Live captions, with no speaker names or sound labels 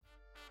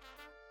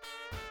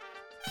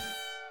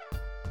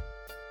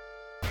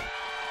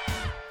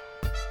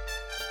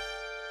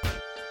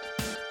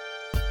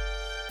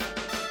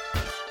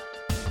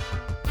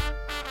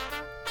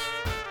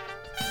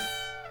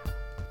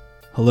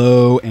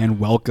Hello and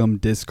welcome,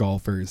 disc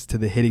golfers, to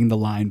the Hitting the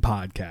Line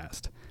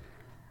podcast.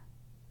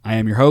 I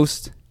am your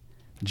host,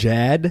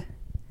 Jad,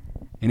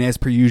 and as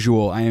per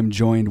usual, I am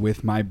joined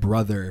with my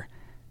brother,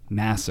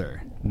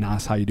 Nasser.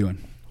 Nas, how you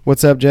doing?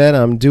 What's up, Jad?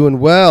 I'm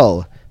doing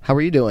well. How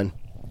are you doing?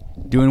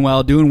 Doing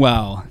well, doing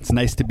well. It's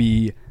nice to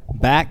be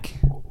back.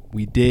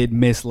 We did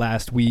miss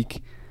last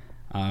week.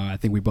 I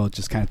think we both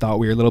just kind of thought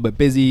we were a little bit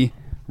busy.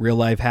 Real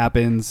life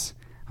happens.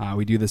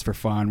 We do this for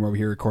fun. We're over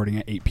here recording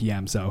at 8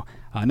 p.m., so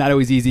not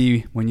always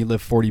easy when you live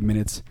 40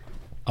 minutes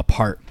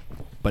apart.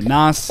 But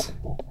Nas,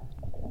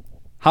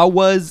 how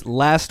was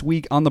last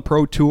week on the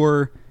Pro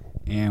Tour,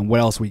 and what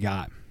else we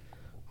got?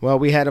 Well,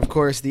 we had, of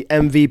course, the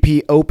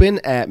MVP Open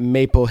at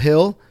Maple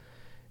Hill,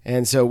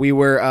 and so we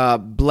were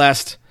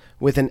blessed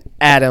with an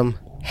Adam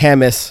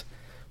Hammes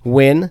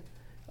win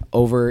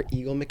over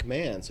Eagle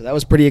McMahon. So that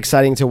was pretty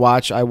exciting to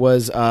watch. I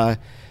was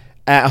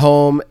at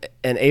home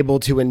and able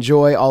to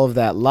enjoy all of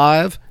that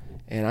live,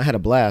 and I had a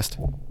blast.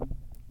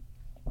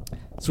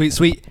 Sweet,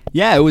 sweet.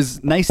 Yeah, it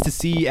was nice to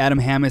see Adam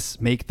Hammes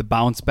make the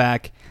bounce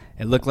back.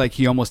 It looked like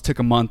he almost took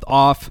a month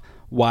off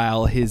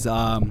while his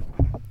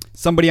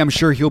somebody I'm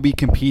sure he'll be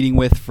competing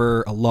with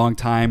for a long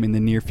time in the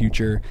near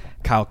future,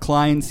 Kyle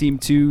Klein,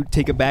 seemed to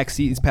take a back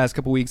seat these past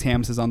couple weeks.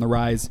 Hammes is on the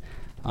rise,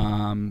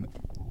 and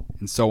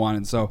so on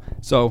and so.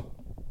 So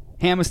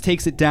Hammes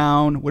takes it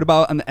down. What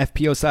about on the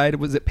FPO side?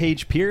 Was it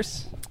Paige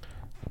Pierce?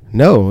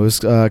 No, it was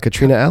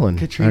Katrina Allen.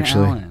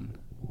 Allen.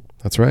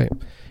 That's right.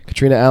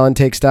 Katrina Allen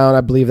takes down,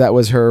 I believe that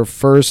was her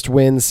first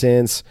win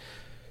since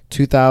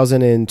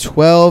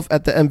 2012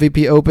 at the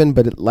MVP Open,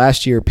 but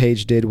last year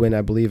Paige did win,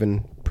 I believe,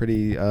 in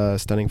pretty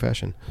stunning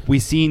fashion. We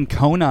seen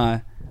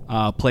Kona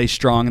play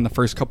strong in the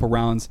first couple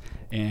rounds,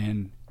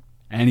 and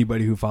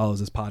anybody who follows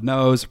this pod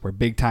knows we're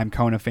big-time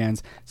Kona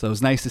fans, so it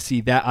was nice to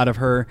see that out of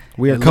her.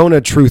 We are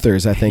Kona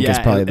truthers, I think, is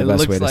probably the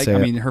best way to say it. I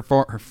mean, her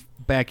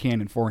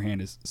backhand and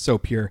forehand is so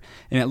pure,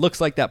 and it looks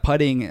like that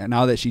putting,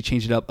 now that she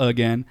changed it up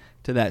again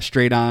to that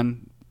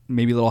straight-on,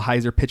 maybe a little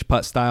hyzer pitch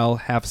putt style,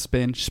 half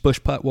spin,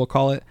 spush putt, we'll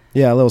call it.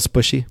 Yeah, a little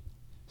spushy.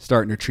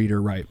 Starting to treat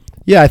her right.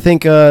 Yeah, I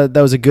think that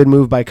was a good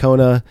move by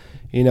Kona.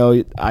 You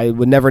know, I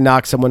would never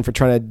knock someone for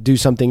trying to do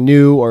something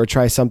new or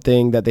try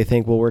something that they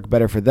think will work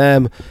better for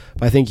them.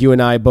 But I think you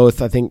and I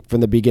both, I think from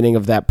the beginning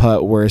of that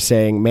putt, were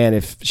saying, man,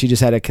 if she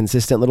just had a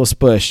consistent little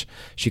spush,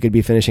 she could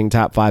be finishing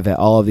top 5 at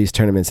all of these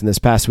tournaments. And this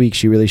past week,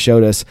 she really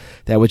showed us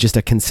that with just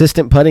a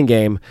consistent putting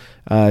game,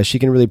 she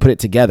can really put it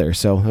together.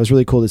 So it was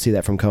really cool to see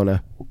that from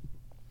Kona.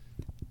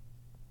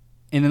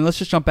 And then let's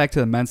just jump back to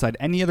the men's side.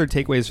 Any other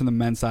takeaways from the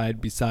men's side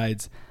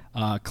besides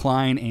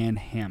Klein and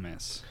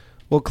Hammes?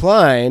 Well,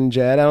 Klein,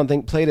 Jad, I don't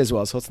think played as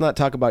well. So let's not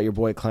talk about your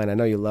boy Klein. I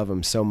know you love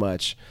him so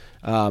much.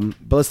 But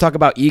let's talk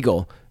about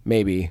Eagle,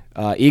 maybe.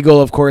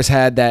 Eagle, of course,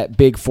 had that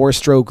big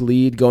 4-stroke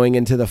lead going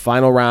into the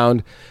final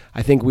round.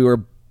 I think you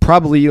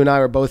and I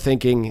were both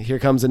thinking, here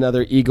comes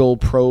another Eagle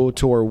Pro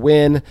Tour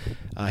win.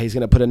 He's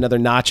going to put another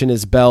notch in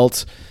his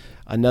belt,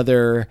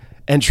 another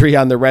entry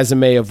on the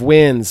resume of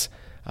wins.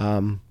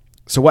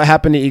 So what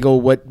happened to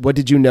Eagle? What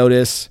did you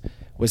notice?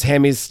 Was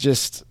Hammes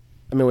just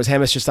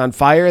on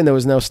fire and there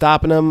was no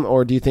stopping him?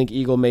 Or do you think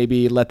Eagle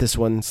maybe let this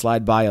one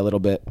slide by a little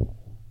bit?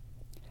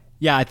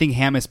 Yeah, I think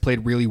Hammes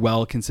played really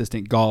well,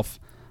 consistent golf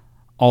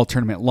all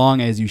tournament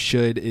long, as you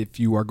should if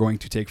you are going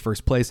to take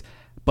first place.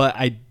 But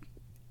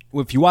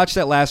if you watch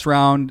that last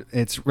round,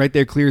 it's right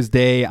there clear as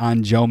day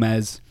on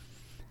Jomez.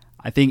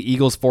 I think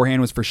Eagle's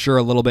forehand was for sure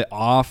a little bit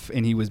off,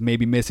 and he was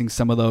maybe missing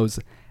some of those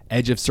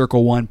edge of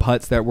circle one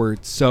putts that we're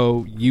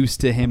so used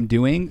to him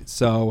doing.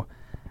 So,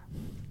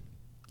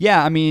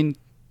 yeah, I mean,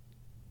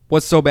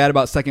 what's so bad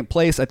about second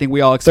place? I think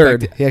we all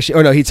expected.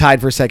 Third. He tied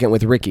for second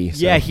with Ricky. So.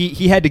 Yeah,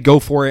 he had to go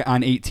for it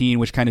on 18,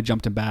 which kind of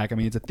jumped him back. I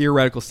mean, it's a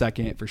theoretical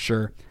second for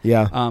sure.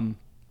 Yeah. I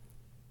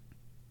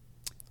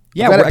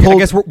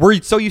guess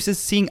we're so used to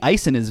seeing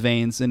ice in his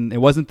veins, and it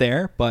wasn't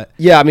there. But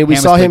yeah, I mean, we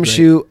saw him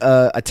shoot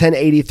a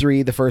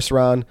 1083 the first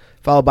round,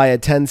 followed by a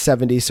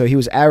 1070. So he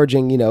was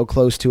averaging,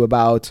 close to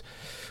about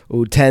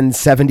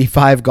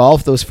 1075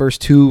 golf those first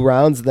 2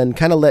 rounds. Then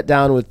kind of let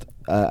down with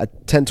a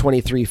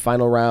 1023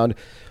 final round,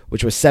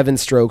 which was 7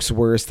 strokes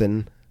worse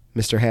than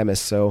Mr.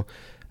 Hammes. So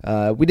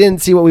we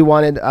didn't see what we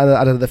wanted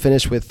out of the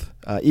finish with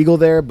Eagle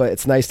there, but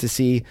it's nice to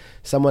see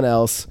someone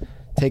else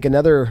take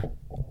another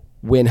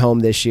win home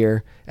this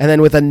year. And then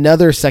with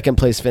another second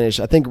place finish,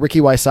 I think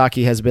Ricky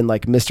Wysocki has been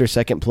like Mr.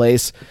 Second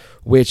Place,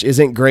 which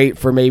isn't great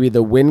for maybe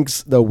the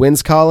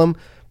wins column,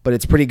 but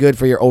it's pretty good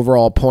for your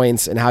overall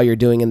points and how you're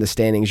doing in the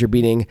standings. You're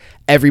beating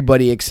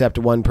everybody except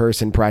one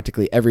person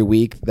practically every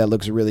week. That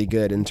looks really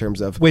good in terms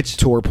of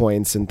tour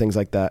points and things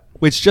like that.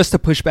 Which, just to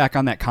push back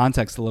on that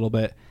context a little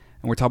bit,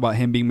 and we're talking about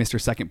him being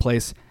Mr. Second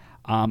Place,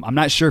 I'm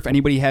not sure if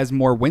anybody has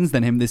more wins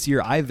than him this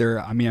year either.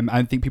 I mean,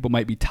 I think people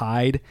might be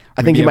tied.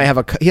 I think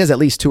he has at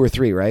least 2 or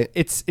 3, right?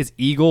 It's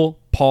Eagle,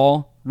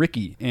 Paul,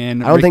 Ricky.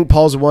 And I don't think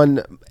Paul's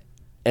won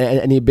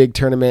any big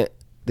tournament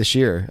this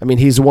year. I mean,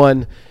 he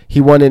won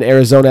in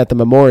Arizona at the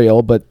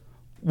Memorial, but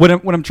what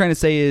I'm trying to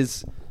say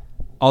is,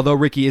 although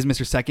Ricky is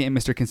Mr. Second and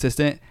Mr.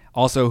 Consistent,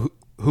 also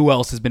who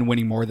else has been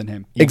winning more than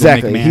him? Eagle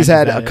Exactly. McMahon, He's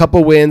had a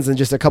couple wins and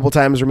just a couple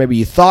times where maybe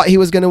you thought he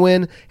was going to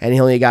win, and he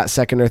only got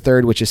second or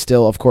third, which is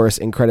still, of course,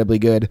 incredibly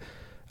good.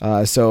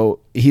 So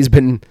he's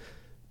been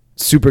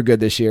super good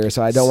this year.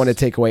 So I don't want to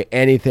take away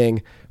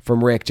anything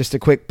from Rick. Just a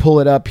quick pull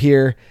it up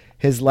here.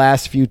 His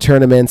last few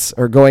tournaments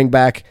are going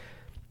back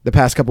the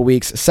past couple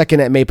weeks. Second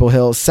at Maple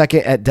Hill,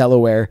 second at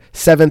Delaware,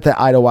 seventh at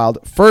Idlewild,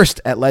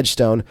 first at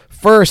Ledgestone,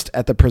 first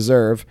at the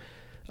Preserve,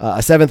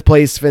 a seventh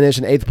place finish,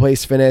 an eighth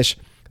place finish,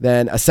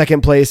 then a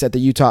second place at the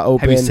Utah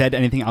Open. Have you said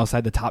anything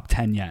outside the top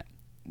 10 yet?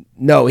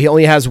 No, he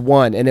only has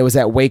one, and it was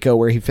at Waco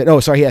where he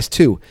he has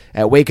two.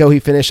 At Waco, he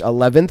finished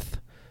 11th,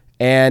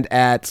 and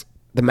at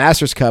the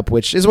Masters Cup,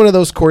 which is one of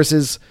those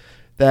courses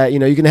that,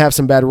 you can have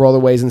some bad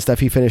rollerways and stuff,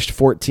 he finished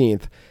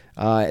 14th.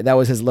 That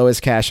was his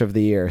lowest cash of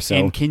the year. So,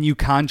 and can you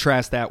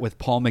contrast that with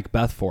Paul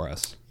McBeth for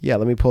us? Yeah,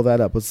 let me pull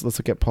that up. Let's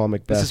look at Paul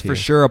McBeth. This is for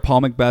sure a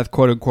Paul McBeth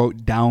quote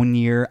unquote down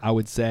year, I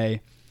would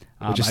say,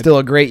 which is still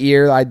a great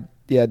year. I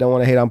don't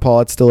want to hate on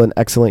Paul. It's still an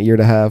excellent year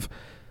to have.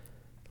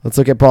 Let's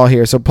look at Paul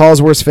here. So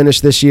Paul's worst finish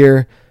this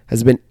year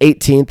has been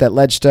 18th at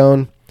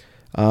Ledgestone,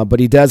 but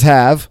he does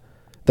have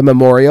the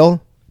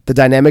Memorial, the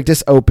Dynamic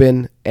Disc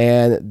Open,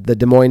 and the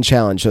Des Moines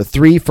Challenge. So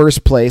 3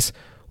 first place,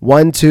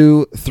 1,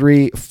 2,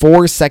 3,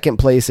 4 second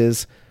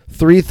places,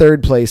 3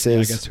 third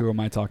places. Yeah, I guess who am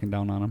I talking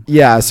down on him?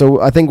 Yeah,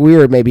 so I think we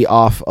were maybe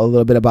off a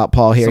little bit about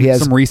Paul here. He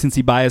has some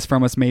recency bias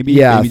from us, maybe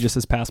just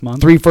this past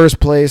month. 3 first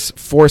place,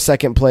 4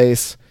 second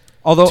place.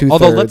 Although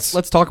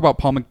let's talk about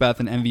Paul McBeth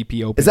and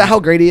MVP Open. Is that how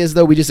great he is,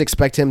 though? We just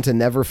expect him to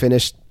never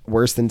finish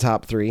worse than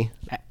top 3.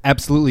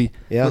 Absolutely.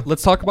 Yeah.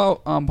 Let's talk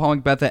about Paul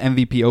McBeth at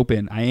MVP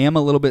Open. I am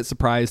a little bit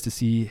surprised to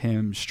see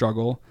him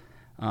struggle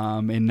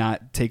and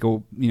not take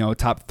a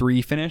top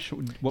 3 finish.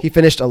 He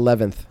finished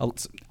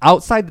 11th.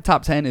 Outside the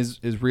top 10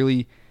 is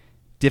really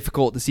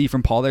difficult to see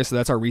from Paul there. So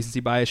that's our recency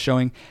bias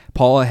showing.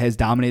 Paul has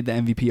dominated the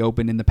MVP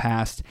Open in the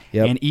past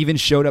and even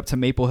showed up to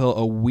Maple Hill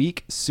a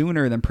week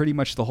sooner than pretty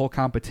much the whole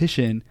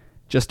competition.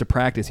 Just to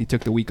practice. He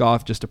took the week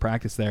off just to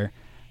practice there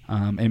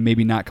and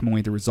maybe not come away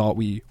with the result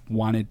we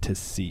wanted to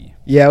see.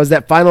 Yeah, it was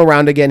that final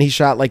round again. He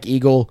shot like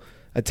Eagle,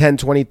 a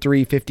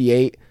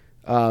 10-23-58.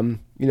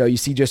 You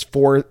see just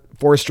four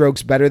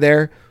strokes better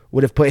there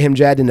would have put him,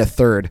 Jad, in a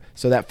third.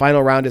 So that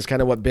final round is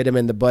kind of what bit him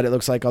in the butt, it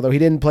looks like, although he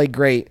didn't play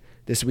great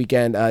this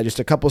weekend. Just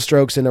a couple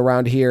strokes in a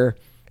round here,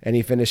 and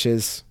he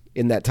finishes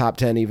in that top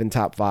 10, even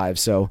top 5.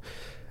 So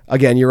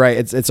again, you're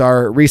right. It's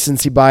our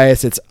recency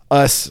bias. It's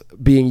us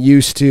being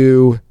used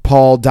to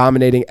Paul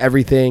dominating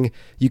everything.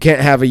 You can't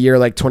have a year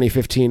like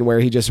 2015 where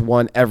he just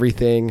won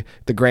everything.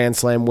 The Grand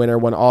Slam winner,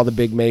 won all the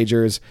big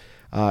majors.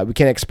 We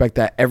can't expect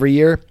that every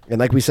year. And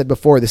like we said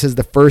before, this is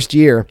the first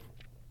year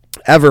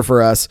ever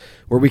for us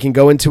where we can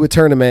go into a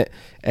tournament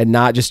and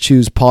not just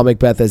choose Paul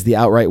McBeth as the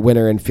outright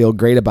winner and feel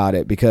great about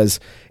it, because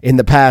in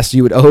the past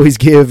you would always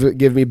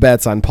give me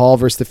bets on Paul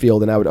versus the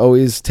field, and I would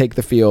always take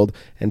the field,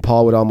 and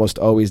Paul would almost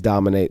always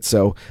dominate.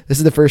 So this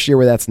is the first year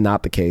where that's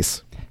not the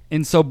case.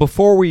 And so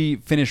before we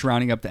finish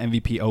rounding up the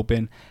MVP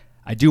Open,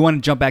 I do want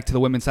to jump back to the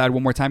women's side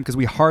one more time because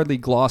we hardly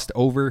glossed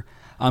over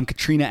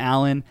Katrina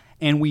Allen,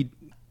 and we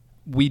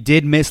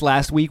did miss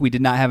last week. We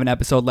did not have an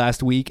episode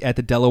last week at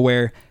the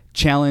Delaware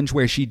Challenge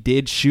where she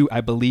did shoot,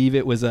 I believe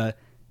it was a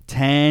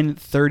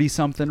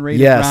 10-30-something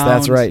rated round. Yes,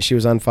 that's right. She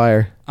was on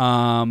fire.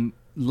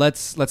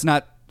 Let's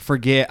not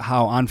forget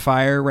how on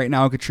fire right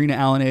now Katrina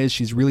Allen is.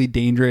 She's really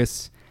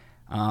dangerous.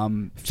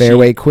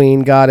 Fairway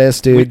queen goddess,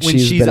 dude. When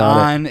she's been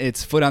on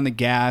it's foot on the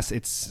gas.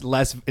 It's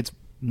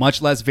much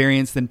less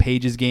variance than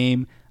Paige's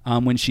game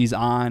when she's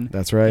on.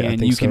 That's right.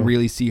 And you can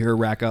really see her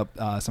rack up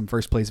some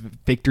first place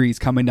victories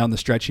coming down the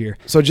stretch here.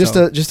 So just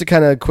to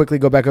kind of quickly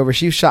go back over,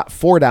 she shot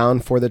 4 down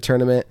for the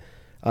tournament,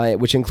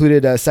 which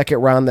included a second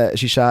round that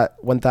she shot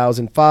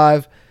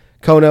 1,005.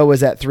 Kono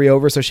was at 3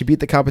 over, so she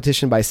beat the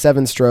competition by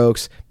 7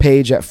 strokes.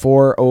 Paige at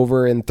 4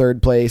 over in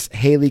third place.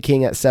 Haley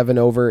King at 7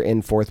 over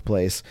in fourth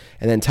place.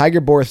 And then Tiger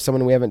Borth,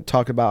 someone we haven't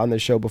talked about on the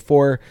show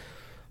before,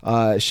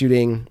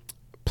 shooting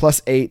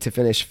 +8 to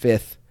finish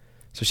 5th.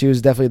 So she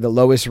was definitely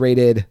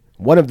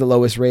one of the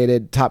lowest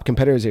rated top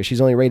competitors here. She's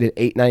only rated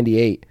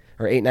 898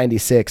 or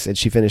 896, and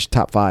she finished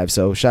top 5.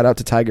 So shout out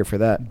to Tiger for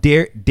that.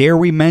 Dare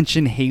we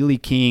mention Haley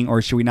King,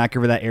 or should we not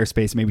give her that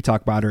airspace? Maybe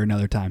talk about her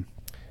another time.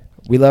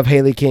 We love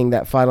Haley King.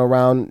 That final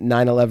round,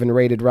 9-11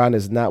 rated round,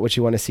 is not what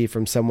you want to see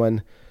from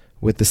someone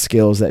with the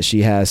skills that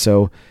she has.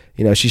 So,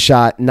 she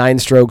shot 9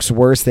 strokes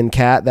worse than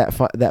Kat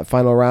that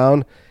final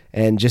round,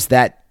 and just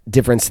that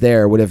difference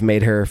there would have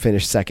made her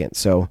finish second.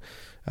 So,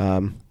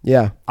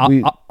 yeah.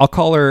 I'll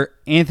call her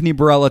Anthony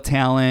Barella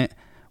talent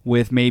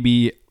with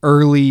maybe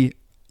early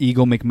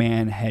Eagle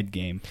McMahon head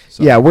game.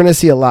 So, yeah, we're going to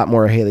see a lot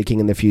more Haley King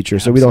in the future,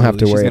 so we don't have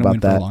to worry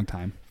about that. For a long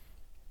time.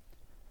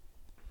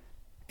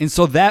 And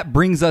so that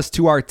brings us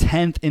to our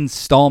 10th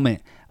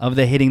installment of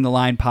the Hitting the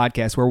Line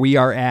podcast, where we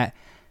are at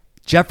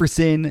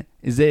Jefferson.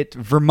 Is it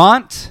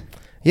Vermont?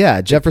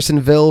 Yeah,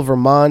 Jeffersonville,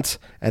 Vermont,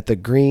 at the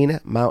Green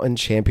Mountain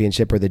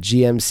Championship, or the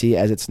GMC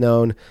as it's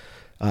known.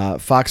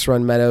 Fox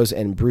Run Meadows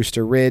and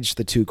Brewster Ridge,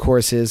 the 2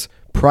 courses,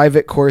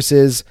 private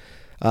courses.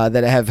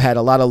 that have had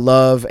a lot of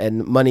love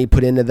and money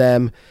put into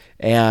them.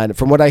 And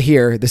from what I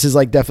hear, this is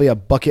like definitely a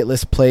bucket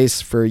list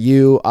place for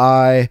you,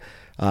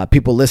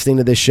 people listening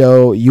to this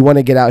show. You want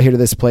to get out here to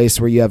this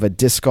place where you have a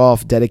disc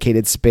golf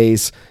dedicated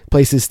space,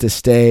 places to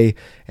stay,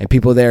 and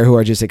people there who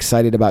are just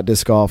excited about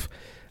disc golf.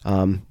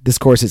 This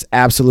course is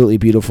absolutely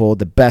beautiful,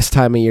 the best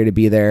time of year to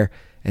be there.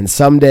 And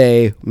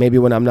someday, maybe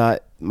when I'm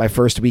not my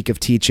first week of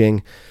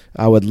teaching,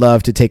 I would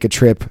love to take a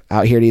trip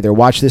out here to either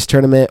watch this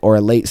tournament or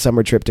a late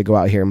summer trip to go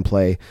out here and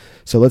play.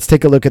 So let's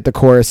take a look at the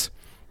course.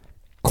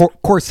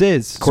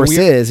 Courses.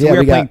 Yeah, we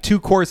are playing 2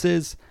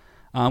 courses.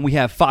 We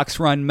have Fox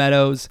Run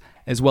Meadows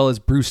as well as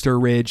Brewster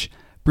Ridge.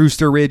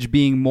 Brewster Ridge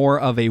being more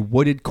of a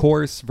wooded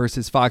course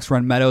versus Fox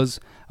Run Meadows,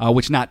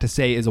 which not to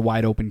say is a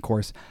wide open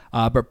course.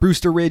 But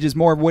Brewster Ridge is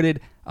more wooded.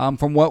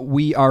 From what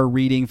we are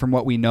reading, from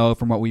what we know,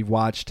 from what we've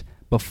watched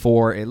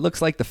before, it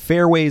looks like the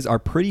fairways are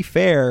pretty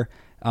fair.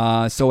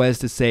 So as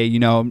to say,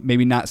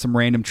 maybe not some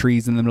random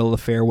trees in the middle of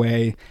the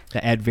fairway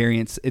that add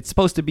variance. It's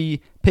supposed to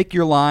be pick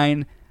your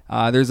line.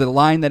 There's a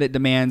line that it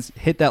demands.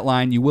 Hit that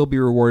line, you will be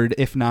rewarded.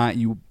 If not,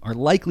 you are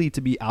likely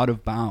to be out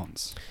of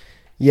bounds.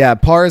 Yeah,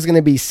 par is going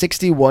to be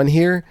 61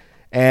 here.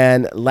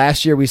 And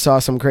last year we saw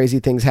some crazy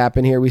things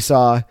happen here. We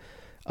saw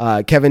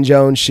Kevin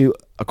Jones shoot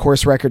a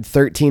course record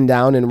 13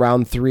 down in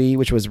round 3,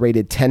 which was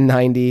rated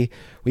 1090.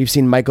 We've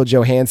seen Michael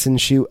Johansson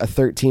shoot a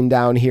 13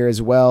 down here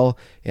as well,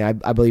 I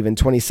believe in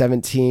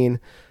 2017.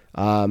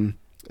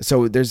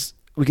 So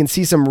we can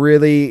see some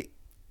really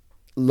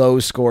low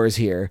scores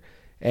here.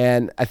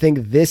 And I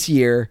think this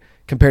year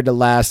compared to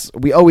last,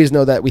 we always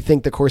know that we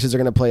think the courses are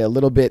going to play a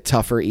little bit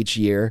tougher each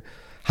year.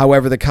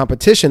 However, the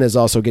competition is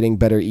also getting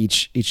better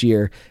each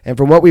year. And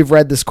from what we've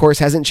read, this course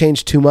hasn't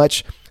changed too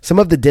much. Some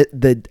of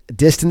the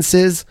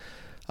distances,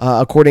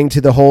 according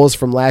to the holes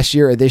from last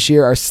year or this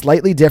year, are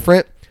slightly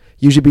different,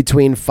 usually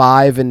between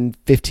 5 and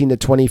 15 to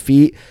 20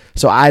 feet.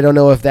 So I don't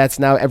know if that's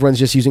now everyone's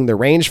just using the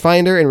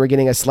rangefinder and we're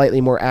getting a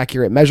slightly more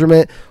accurate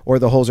measurement, or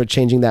the holes are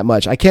changing that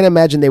much. I can't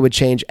imagine they would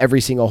change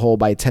every single hole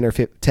by 10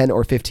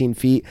 or 15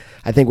 feet.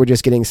 I think we're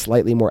just getting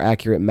slightly more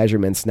accurate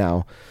measurements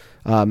now.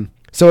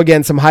 So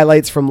again, some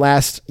highlights from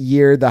last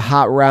year, the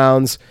hot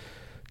rounds.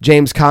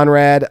 James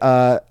Conrad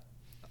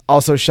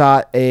also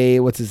shot a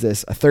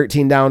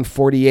 13 down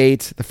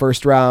 48 the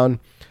first round.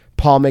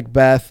 Paul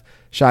McBeth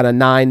shot a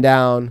 9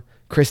 down.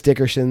 Chris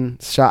Dickerson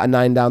shot a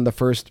 9 down the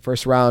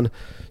first round.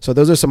 So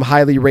those are some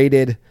highly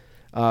rated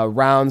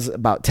rounds,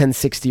 about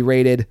 1060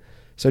 rated.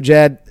 So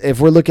Jed, if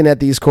we're looking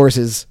at these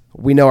courses,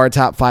 we know our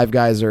top 5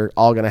 guys are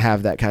all going to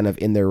have that kind of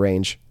in their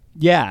range.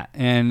 Yeah,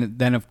 and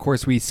then of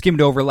course we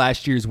skimmed over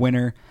last year's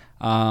winner.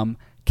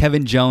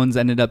 Kevin Jones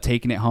ended up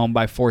taking it home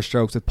by 4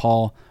 strokes with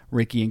Paul,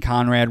 Ricky, and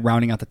Conrad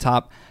rounding out the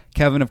top.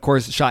 Kevin, of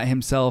course, shot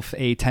himself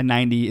a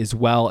 1090 as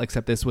well,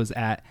 except this was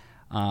at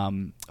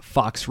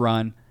Fox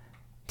Run.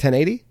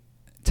 1080?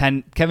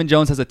 Kevin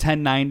Jones has a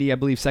 1090, I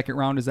believe, second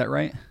round. Is that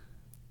right?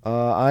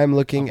 I'm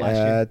looking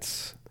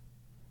at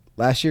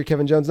last year.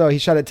 Kevin Jones. No, he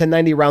shot at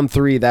 1090 round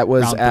 3. That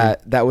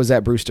was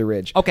at Brewster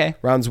Ridge. Okay.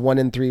 Rounds 1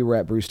 and 3 were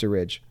at Brewster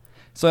Ridge.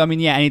 So I mean,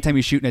 yeah, anytime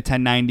you're shooting a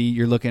 1090,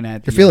 you're looking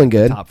at you're feeling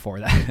good. Top 4.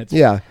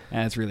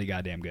 That's really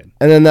goddamn good.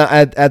 And then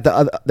at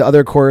the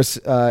other course,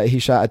 he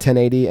shot a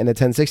 1080 and a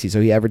 1060,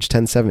 so he averaged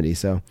 1070.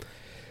 So,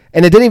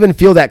 and it didn't even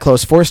feel that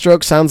close. 4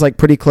 strokes sounds like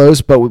pretty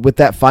close, but with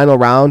that final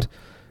round,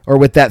 or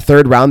with that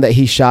third round that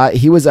he shot,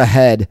 he was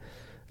ahead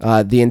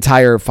the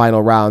entire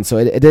final round. So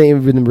it didn't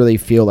even really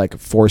feel like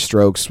 4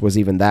 strokes was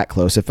even that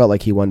close. It felt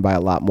like he won by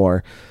a lot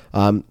more.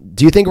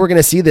 Do you think we're going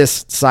to see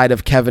this side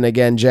of Kevin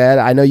again, Jed?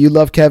 I know you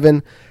love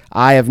Kevin.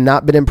 I have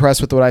not been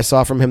impressed with what I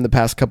saw from him the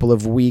past couple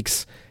of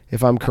weeks,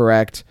 if I'm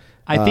correct.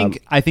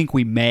 I think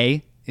we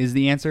may is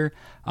the answer.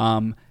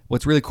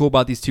 What's really cool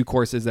about these 2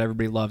 courses that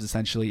everybody loves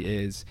essentially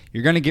is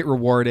you're going to get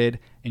rewarded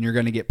and you're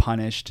going to get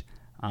punished.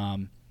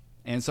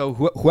 And so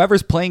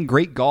whoever's playing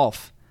great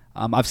golf,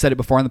 I've said it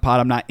before on the pod,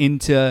 I'm not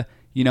into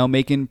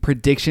making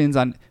predictions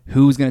on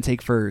who's going to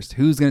take first,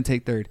 who's going to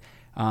take third.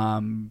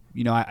 I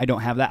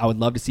don't have that. I would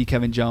love to see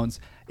Kevin Jones.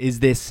 Is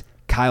this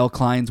Kyle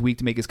Klein's week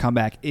to make his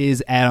comeback?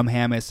 Is Adam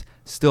Hammes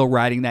still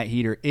riding that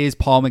heater? Is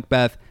Paul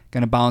McBeth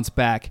going to bounce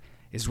back?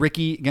 Is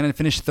Ricky going to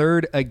finish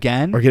third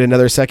again? Or get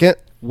another second?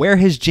 Where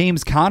has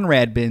James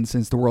Conrad been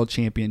since the World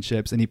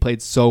Championships? And he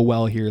played so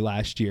well here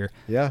last year.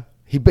 Yeah.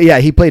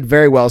 He played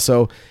very well.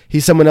 So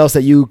he's someone else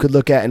that you could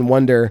look at and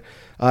wonder.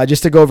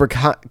 Just to go over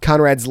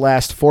Conrad's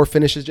last 4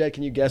 finishes, Jed,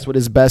 can you guess what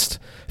his best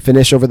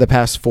finish over the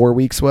past 4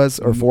 weeks was,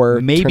 or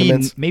 4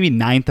 tournaments? Maybe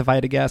 9th if I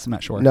had to guess. I'm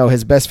not sure. No,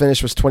 his best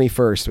finish was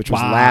 21st, which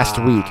was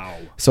last week.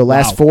 So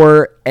last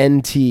 4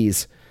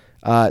 NTs,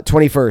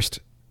 21st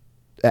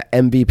at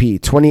MVP,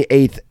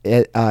 28th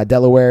at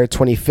Delaware,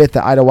 25th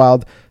at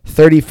Idlewild,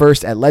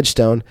 31st at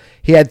Ledgestone.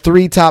 He had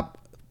 3 top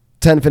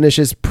 10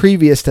 finishes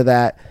previous to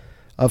that.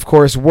 Of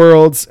course,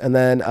 Worlds, and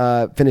then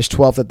finished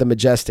 12th at the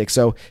Majestic.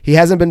 So he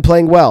hasn't been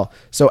playing well.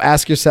 So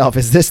ask yourself,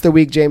 is this the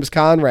week James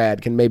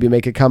Conrad can maybe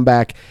make a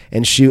comeback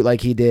and shoot like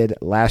he did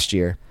last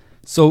year?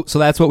 So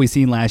that's what we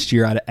seen last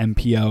year out of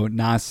MPO.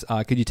 Nas,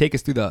 could you take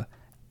us through the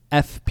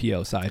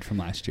FPO side from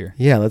last year.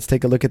 Yeah, let's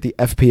take a look at the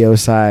FPO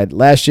side.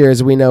 Last year,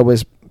 as we know,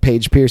 was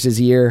Paige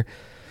Pierce's year.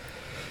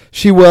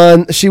 She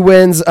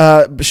wins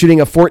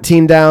shooting a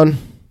 14 down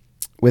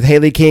with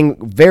Haley King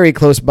very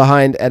close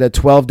behind at a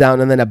 12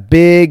 down, and then a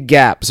big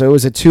gap. So it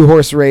was a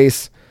 2-horse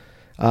race.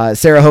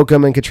 Sarah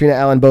Hokum and Katrina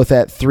Allen both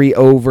at 3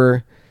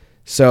 over.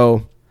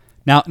 So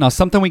now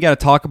something we got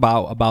to talk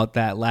about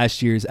that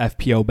last year's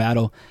FPO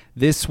battle.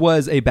 This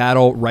was a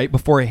battle right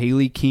before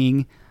Haley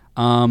King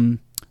won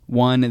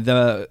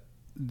the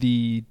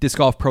Disc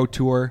Golf Pro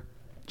Tour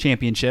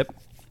Championship.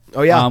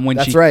 Oh yeah,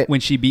 that's right.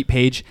 When she beat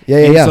Paige.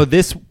 Yeah. So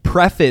this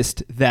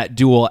prefaced that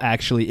duel.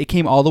 Actually, it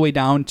came all the way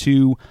down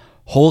to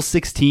hole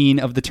 16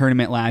 of the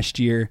tournament last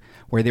year,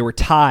 where they were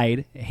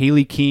tied.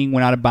 Haley King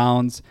went out of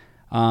bounds,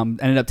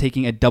 ended up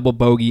taking a double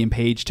bogey, and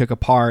Paige took a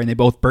par, and they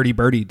both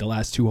birdied the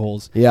last 2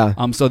 holes. Yeah.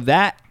 So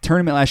that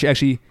tournament last year,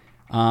 actually,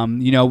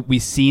 we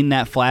seen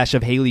that flash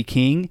of Haley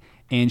King,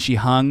 and she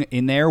hung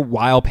in there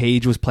while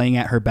Paige was playing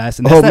at her best,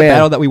 and that's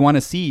battle that we want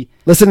to see.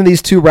 Listen to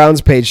these 2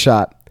 rounds Paige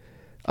shot.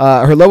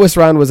 Her lowest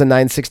round was a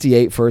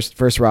 968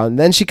 first round.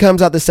 Then she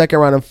comes out the second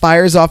round and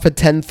fires off a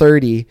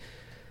 1030.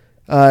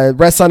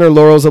 Rests on her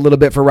laurels a little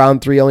bit for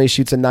round 3, only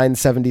shoots a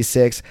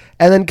 976,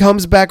 and then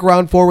comes back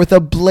round 4 with a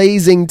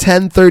blazing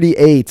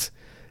 1038.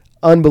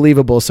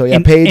 Unbelievable. So yeah,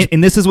 Paige,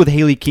 and this is with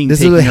Haley King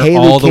taking her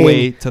all the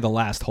way to the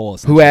last hole.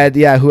 Who had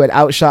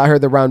outshot her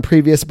the round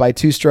previous by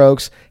 2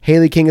 strokes.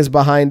 Haley King is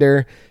behind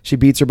her. She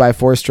beats her by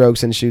 4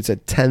 strokes and shoots a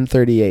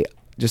 1038.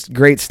 Just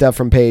great stuff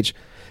from Paige.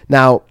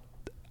 Now,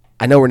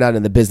 I know we're not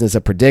in the business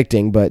of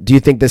predicting, but do you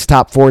think this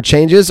top 4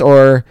 changes,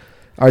 or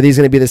are these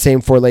going to be the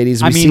same 4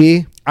 ladies we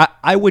see?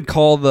 I would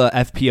call the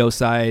FPO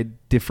side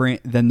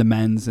different than the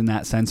men's in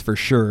that sense for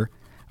sure.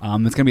 It's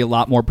going to be a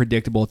lot more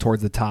predictable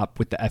towards the top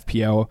with the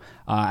FPO.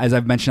 As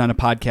I've mentioned on a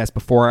podcast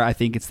before, I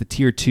think it's the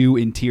tier 2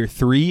 and tier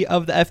 3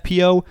 of the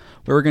FPO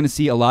where we're going to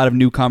see a lot of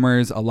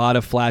newcomers, a lot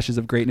of flashes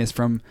of greatness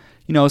from,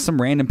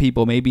 some random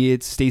people. Maybe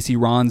it's Stacey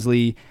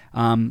Ronsley.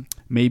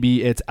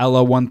 Maybe it's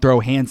Ella One Throw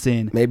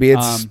Hansen. Maybe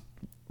it's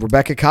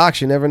Rebecca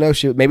Cox. You never know.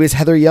 Maybe it's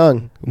Heather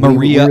Young.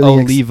 Maria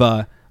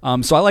Oliva.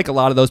 So I like a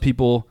lot of those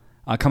people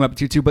come up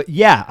to 2. But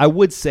yeah, I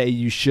would say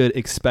you should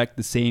expect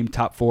the same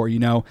top 4.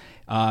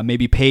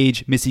 Maybe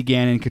Paige, Missy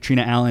Gannon,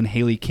 Katrina Allen,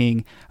 Haley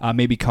King,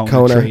 maybe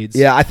Kona trades.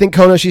 Yeah, I think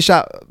Kona, she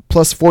shot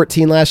plus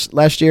 14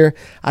 last year.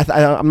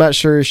 I'm not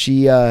sure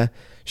she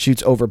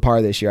shoots over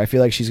par this year. I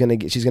feel like she's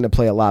gonna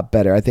play a lot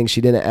better. I think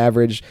she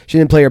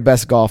didn't play her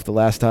best golf the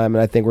last time,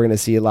 and I think we're gonna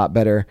see a lot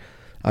better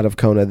out of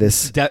Kona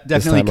this definitely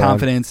this time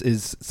confidence around.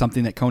 Is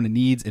something that Kona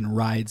needs and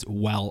rides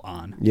well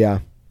on. Yeah.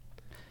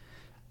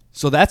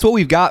 So that's what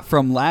we've got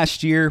from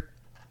last year.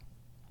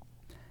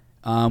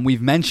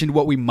 We've mentioned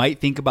what we might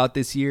think about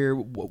this year.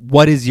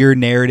 What is your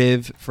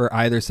narrative for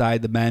either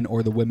side, the men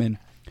or the women?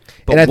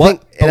 But I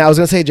was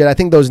going to say, Jed, I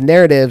think those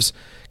narratives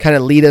kind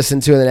of lead us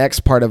into the next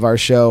part of our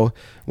show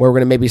where we're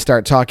going to maybe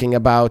start talking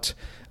about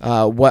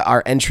what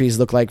our entries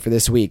look like for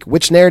this week.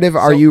 Which narrative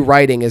are you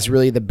writing is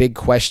really the big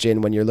question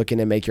when you're looking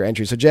to make your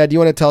entry. So, Jed, do you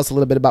want to tell us a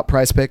little bit about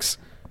Prize Picks?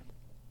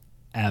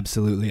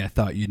 Absolutely. I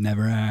thought you'd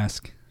never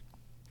ask.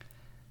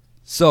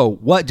 So,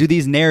 what do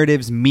these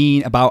narratives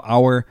mean about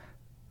our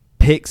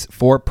picks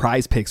for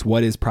Prize Picks?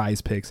 What is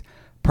Prize Picks?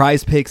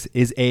 Prize Picks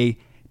is a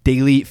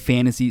daily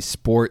fantasy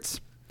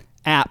sports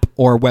app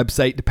or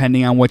website,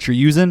 depending on what you're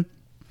using.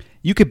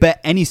 You could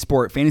bet any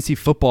sport. Fantasy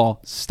football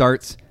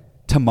starts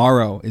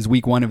tomorrow, is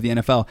week 1 of the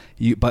NFL.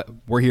 But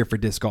we're here for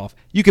disc golf.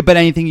 You could bet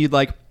anything you'd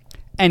like.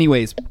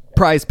 Anyways,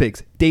 Prize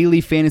Picks, daily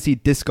fantasy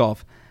disc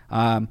golf.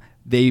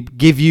 They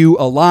give you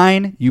a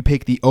line. You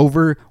pick the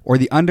over or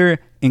the under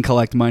and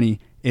collect money.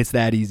 It's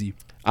that easy.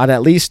 On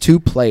at least 2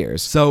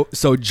 players. So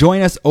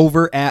join us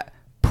over at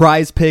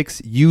Prize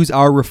Picks. Use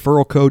our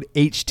referral code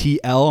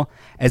HTL,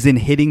 as in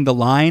hitting the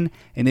line,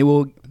 and it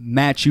will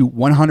match you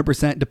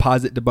 100%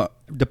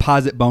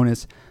 deposit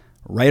bonus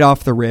right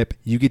off the rip.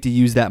 You get to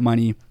use that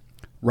money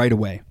right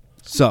away.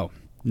 So,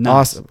 nice.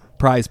 Awesome.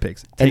 Prize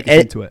Picks. Take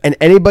us into it. And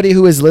anybody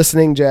who is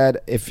listening, Jed,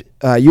 if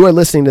you are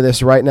listening to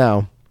this right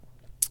now,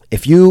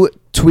 if you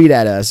tweet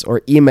at us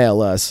or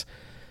email us,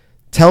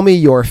 tell me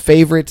your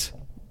favorite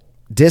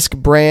disc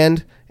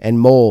brand and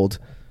mold,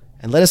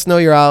 and let us know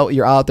you're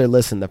out there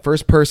listening. The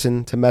first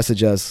person to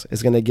message us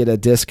is going to get a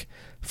disc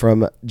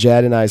from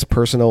Jed and I's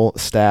personal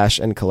stash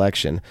and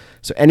collection.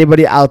 So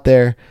anybody out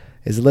there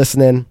is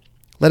listening,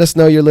 let us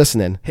know you're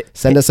listening.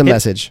 Send us a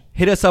message.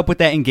 Hit us up with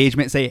that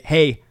engagement. Say,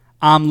 hey,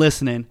 I'm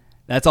listening.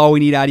 That's all we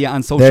need out of you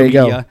on social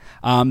media.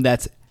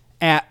 That's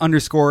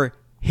 @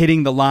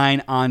 hitting the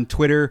line on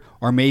Twitter,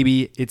 or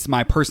maybe it's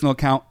my personal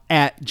account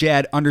at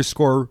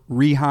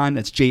Jad_Rihan.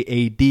 That's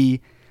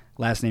JAD.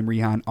 Last name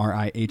Rihan,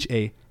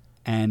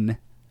 RIHAN.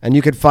 And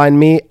you can find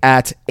me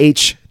at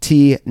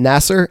HT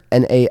Nasser,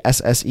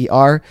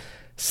 NASSER.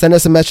 Send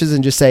us a message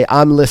and just say,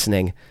 I'm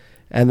listening.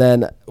 And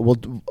then we'll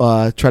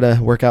try to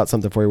work out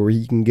something for you where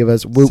you can give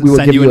us, we will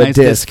give you a nice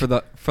disc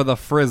for the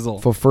frizzle.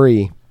 For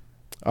free.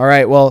 All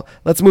right, well,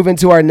 let's move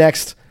into our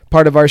next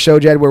part of our show,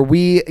 Jed, where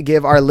we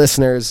give our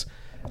listeners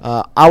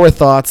our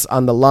thoughts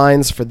on the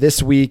lines for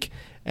this week.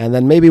 And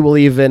then maybe we'll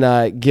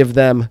even give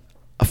them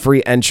a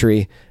free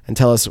entry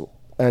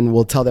and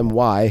we'll tell them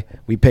why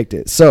we picked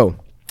it. So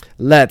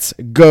let's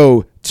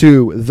go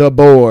to the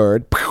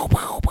board.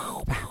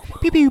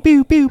 Pew, pew,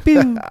 pew, pew,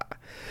 pew.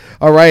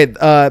 All right.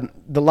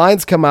 The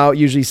lines come out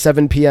usually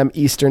 7 p.m.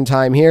 Eastern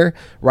time here,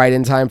 right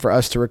in time for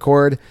us to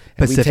record.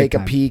 And Pacific we take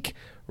time. a peek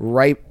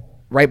right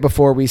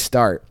before we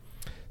start.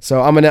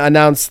 So I'm going to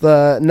announce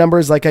the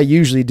numbers like I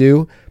usually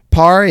do.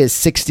 Par is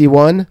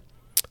 61.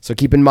 So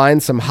keep in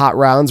mind some hot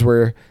rounds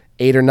where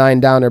 8 or 9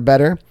 down or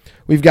better.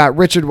 We've got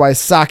Richard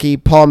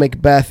Wysocki, Paul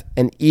McBeth,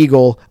 and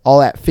Eagle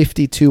all at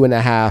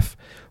 52.5.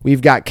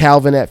 We've got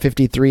Calvin at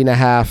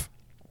 53.5.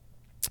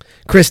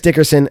 Chris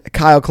Dickerson,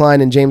 Kyle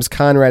Klein, and James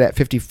Conrad at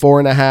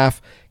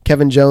 54.5.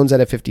 Kevin Jones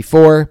at a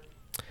 54.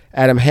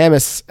 Adam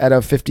Hammes at a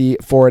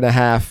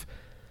 54.5.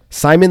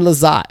 Simon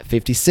Lizotte,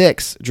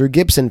 56. Drew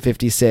Gibson,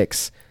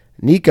 56.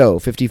 Nico,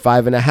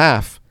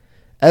 55.5.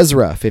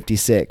 Ezra,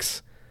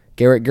 56.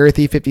 Garrett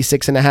Gerthy,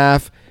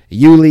 56.5.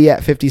 Yuli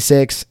at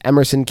 56.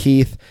 Emerson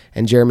Keith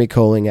and Jeremy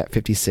Colling at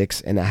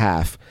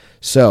 56.5.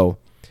 So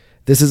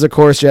this is a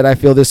course, Jed, I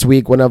feel this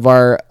week one of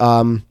our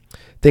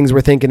things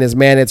we're thinking is,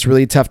 man, it's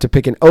really tough to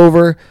pick an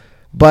over.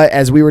 But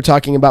as we were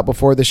talking about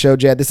before the show,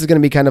 Jed, this is going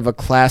to be kind of a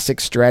classic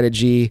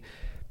strategy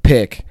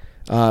pick.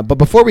 But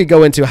before we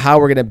go into how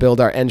we're going to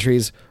build our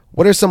entries,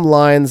 what are some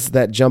lines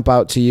that jump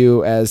out to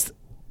you as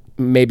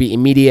maybe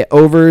immediate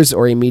overs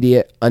or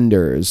immediate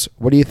unders?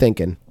 What are you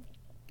thinking?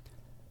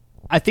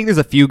 I think there's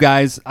a few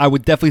guys. I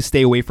would definitely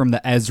stay away from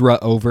the Ezra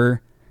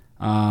over.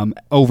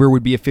 Over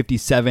would be a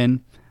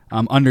 57.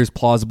 Under is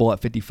plausible at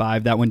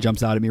 55. That one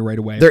jumps out at me right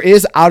away. There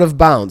is out of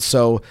bounds.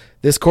 So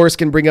this course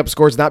can bring up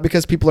scores not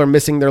because people are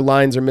missing their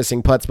lines or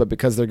missing putts, but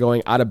because they're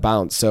going out of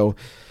bounds. So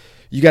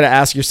you got to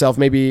ask yourself,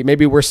 maybe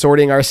we're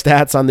sorting our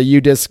stats on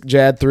the UDisc,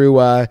 Jad, through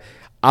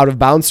out of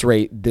bounce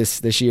rate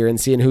this year and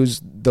seeing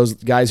who's those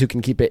guys who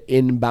can keep it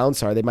in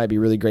bounce are. They might be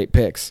really great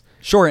picks.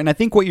 Sure, and I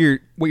think what you're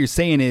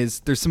saying is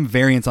there's some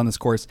variance on this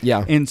course.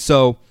 Yeah. And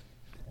so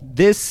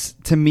this,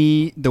 to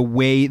me, the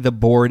way the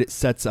board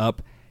sets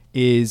up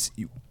is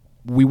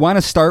we want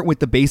to start with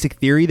the basic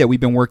theory that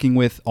we've been working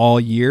with all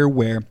year,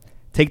 where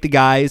take the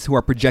guys who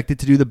are projected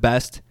to do the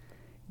best,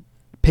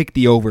 pick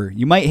the over.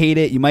 You might hate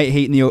it. You might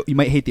hate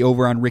the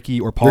over on Ricky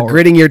or Paul. You're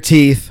gritting your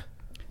teeth.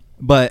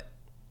 But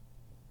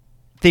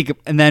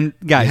and then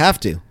guys, You have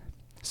to.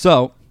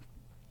 So,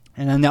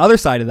 and on the other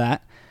side of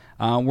that,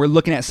 we're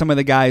looking at some of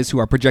the guys who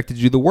are projected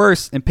to do the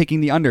worst and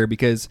picking the under,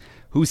 because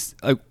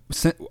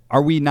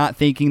are we not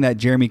thinking that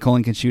Jeremy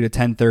Colling can shoot a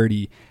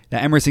 1030,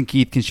 that Emerson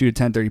Keith can shoot a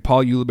 1030,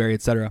 Paul Ulibarri,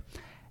 etc.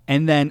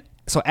 And then,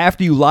 so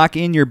after you lock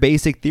in your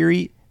basic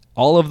theory,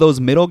 all of those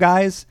middle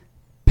guys,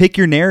 pick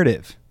your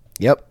narrative.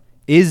 Yep.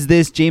 Is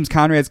this James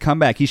Conrad's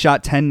comeback? He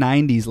shot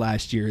 1090s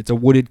last year. It's a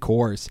wooded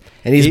course.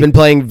 And he's been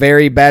playing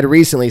very bad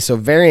recently, so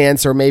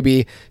variance or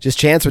maybe just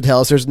chance would tell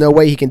us there's no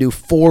way he can do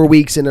 4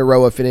 weeks in a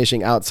row of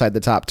finishing outside the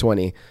top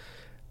 20.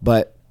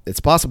 But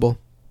it's possible.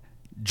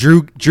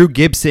 Drew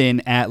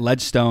Gibson at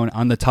Ledgestone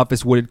on the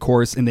toughest wooded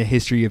course in the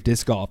history of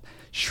disc golf.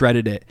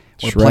 Shredded it.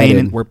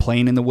 We're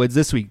playing in the woods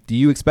this week. Do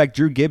you expect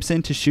Drew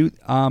Gibson to shoot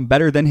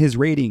better than his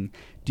rating?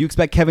 Do you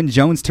expect Kevin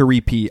Jones to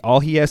repeat? All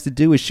he has to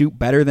do is shoot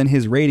better than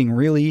his rating,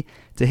 really,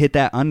 to hit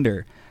that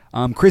under.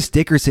 Chris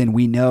Dickerson,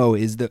 we know,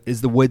 is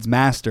the woods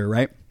master,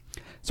 right?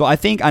 So I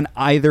think on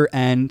either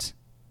end,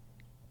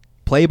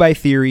 play by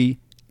theory,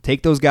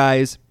 take those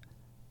guys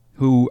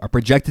who are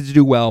projected to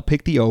do well,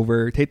 pick the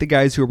over, take the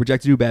guys who are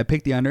projected to do bad,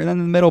 pick the under, and then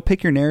in the middle,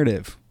 pick your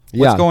narrative.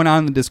 What's going on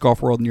in the disc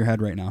golf world in your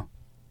head right now?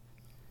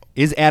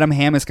 Is Adam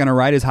Hammes going to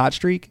ride his hot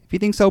streak? If you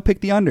think so,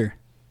 pick the under.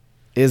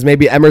 Is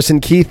maybe Emerson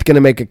Keith going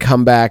to make a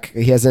comeback?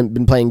 He hasn't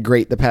been playing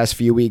great the past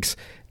few weeks.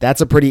 That's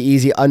a pretty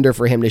easy under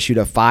for him to shoot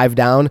a 5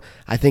 down.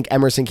 I think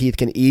Emerson Keith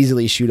can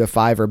easily shoot a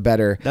 5 or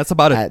better. That's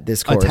about at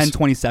this course. A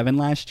 1027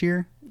 last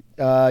year?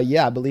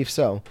 Yeah, I believe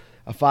so.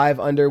 A 5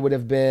 under would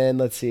have been,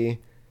 let's see.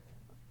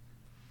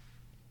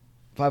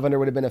 5 under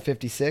would have been a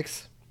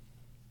 56.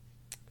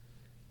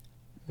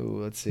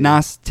 Ooh, let's see.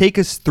 Nas, take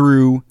us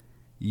through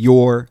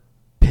your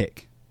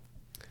picks.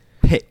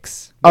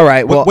 All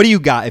right. Well, what do you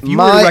got? If you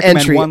were to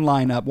recommend one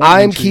lineup,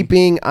 I'm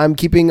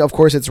keeping. Of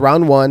course, it's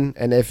round 1,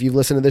 and if you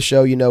listen to the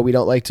show, you know we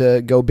don't like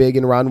to go big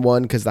in round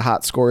 1 because the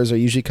hot scores are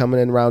usually coming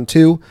in round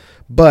 2.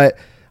 But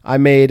I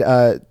made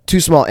 2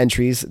 small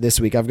entries this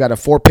week. I've got a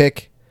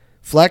 4-pick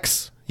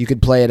flex. You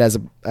could play it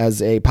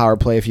as a power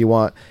play if you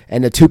want,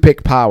 and a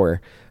 2-pick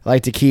power. I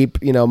like to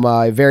keep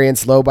my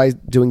variance low by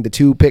doing the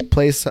 2-pick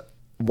plays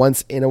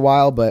once in a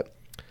while, but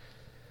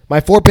my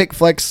 4-pick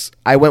flex,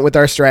 I went with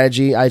our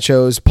strategy. I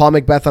chose Paul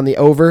McBeth on the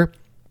over,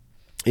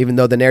 even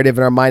though the narrative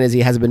in our mind is he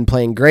hasn't been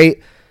playing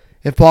great.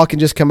 If Paul can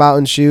just come out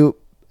and shoot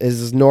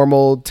his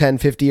normal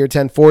 1050 or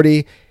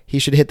 1040, he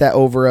should hit that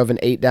over of an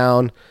 8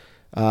 down.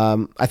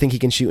 I think he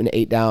can shoot an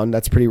 8 down.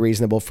 That's pretty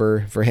reasonable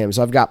for him.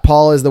 So I've got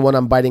Paul as the one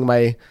I'm biting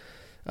my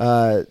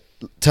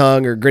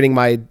tongue or gritting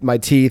my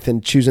teeth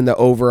and choosing the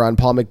over on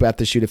Paul McBeth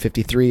to shoot a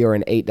 53 or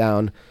an 8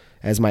 down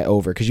as my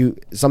over, because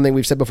something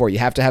we've said before, you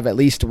have to have at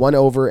least one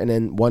over and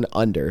then one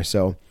under.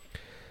 So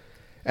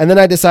And then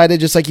I decided,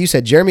 just like you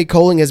said, Jeremy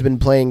Colling has been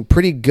playing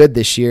pretty good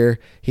this year.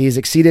 He's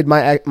exceeded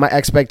my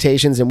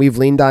expectations, and we've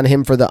leaned on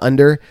him for the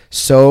under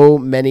so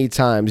many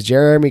times.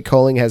 Jeremy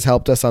Colling has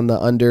helped us on the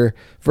under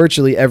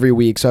virtually every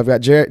week. So I've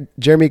got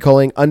Jeremy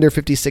Colling under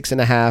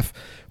 56.5,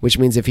 which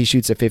means if he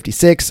shoots a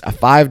 56, a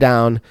 5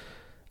 down,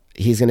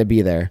 he's going to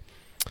be there.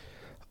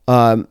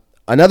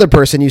 Another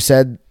person you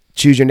said,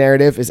 choose your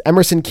narrative, is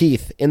Emerson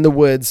Keith in the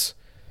Woods.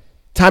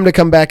 Time to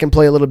come back and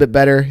play a little bit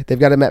better. They've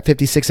got him at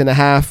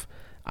 56.5.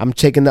 I'm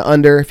taking the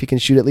under. If he can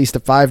shoot at least a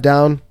 5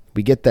 down,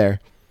 we get there.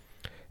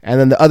 And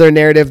then the other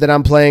narrative that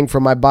I'm playing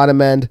from my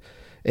bottom end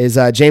is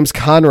James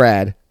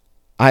Conrad.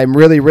 I'm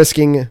really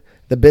risking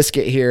the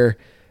biscuit here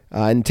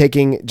and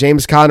taking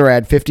James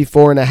Conrad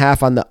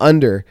 54.5 on the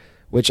under,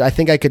 which I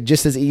think I could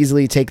just as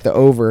easily take the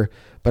over.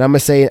 But I'm going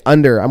to say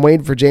under. I'm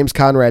waiting for James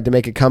Conrad to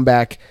make a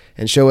comeback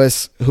and show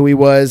us who he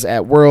was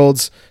at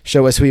Worlds,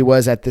 show us who he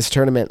was at this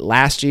tournament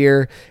last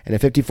year. And a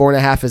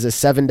 54.5 is a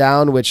 7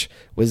 down, which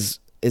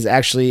is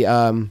actually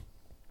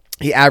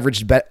he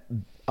averaged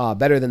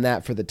better than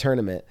that for the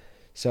tournament.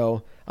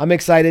 So I'm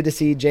excited to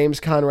see James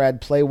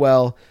Conrad play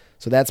well.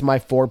 So that's my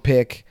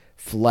 4-pick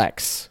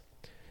flex.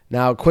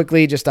 Now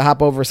quickly, just to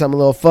hop over something a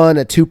little fun,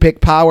 a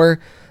 2-pick power.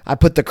 I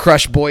put the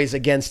Crush Boys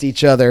against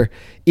each other.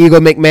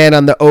 Eagle McMahon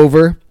on the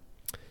over,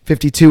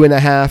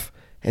 52.5,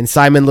 and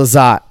Simon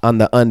Lizotte on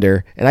the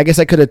under. And I guess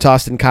I could have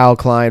tossed in Kyle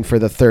Klein for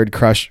the third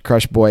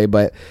Crush Boy,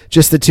 but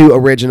just the two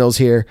originals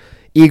here.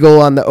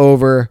 Eagle on the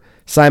over,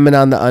 Simon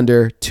on the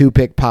under,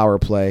 2-pick power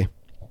play.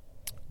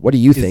 What are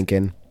you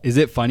thinking? Is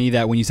it funny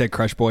that when you said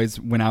Crush Boys,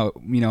 when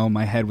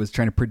my head was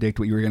trying to predict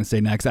what you were going to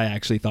say next, I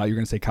actually thought you were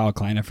going to say Kyle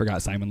Klein. I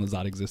forgot Simon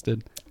Lizotte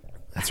existed.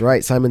 That's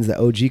right. Simon's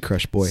the OG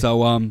Crush Boy.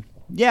 So,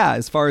 yeah,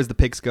 as far as the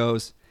picks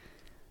goes,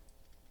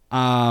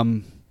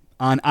 on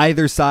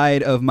either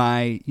side of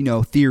my,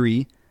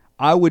 theory,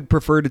 I would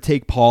prefer to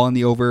take Paul on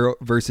the over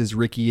versus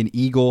Ricky and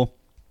Eagle.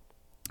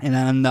 And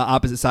on the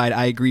opposite side,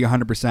 I agree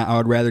 100%. I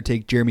would rather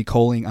take Jeremy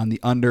Colling on the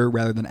under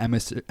rather than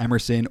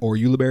Emerson or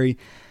Ulibarri.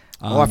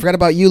 I forgot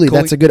about Uli.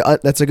 That's a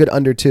good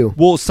under too.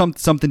 Well,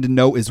 something to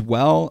note as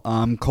well.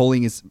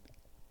 Colling is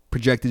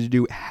projected to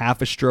do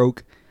half a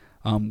stroke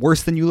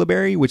worse than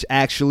Ulibarri, which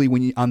actually,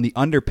 when on the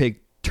under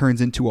pick,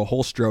 turns into a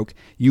whole stroke.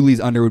 Yuli's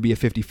under would be a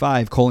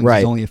 55. Colling's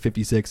is only a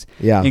 56.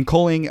 Yeah. And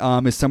Colling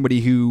is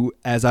somebody who,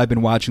 as I've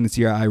been watching this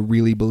year, I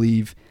really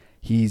believe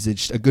he's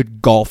just a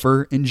good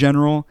golfer in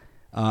general.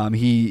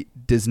 He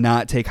does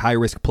not take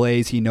high-risk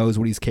plays. He knows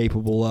what he's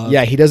capable of.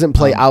 Yeah, he doesn't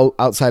play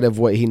outside of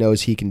what he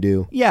knows he can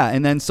do. Yeah,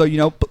 and then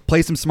so,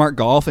 play some smart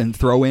golf and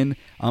throw in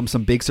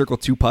some big circle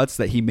 2 putts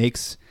that he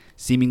makes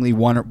seemingly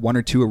one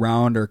or two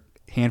around or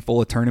handful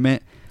of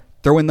tournament.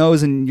 Throw in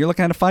those, and you're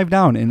looking at a 5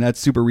 down, and that's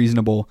super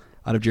reasonable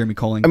out of Jeremy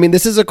Colling. I mean,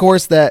 this is a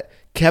course that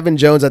Kevin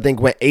Jones, I think,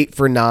 went 8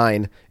 for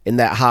 9 in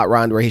that hot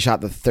round where he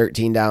shot the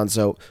 13 down.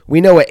 So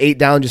we know an 8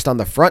 down just on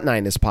the front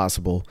 9 is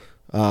possible.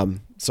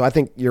 So I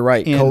think you're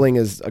right. And Colling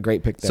is a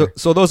great pick there.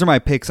 So those are my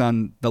picks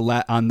on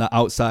the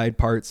outside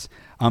parts.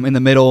 In the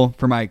middle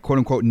for my quote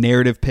unquote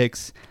narrative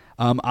picks,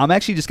 I'm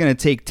actually just going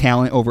to take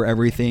talent over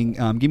everything.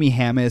 Give me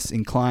Hammes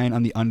and Klein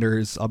on the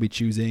unders. I'll be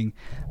choosing.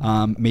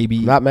 Maybe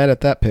not mad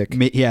at that pick.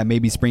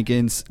 Maybe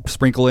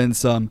sprinkle in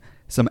some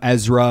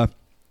Ezra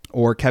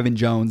or Kevin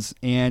Jones.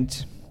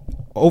 And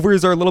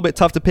overs are a little bit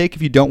tough to pick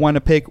if you don't want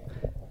to pick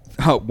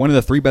one of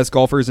the 3 best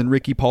golfers in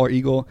Ricky, Paul, or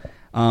Eagle.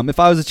 If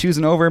I was to choose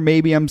an over,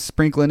 maybe I'm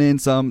sprinkling in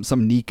some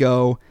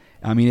Nico.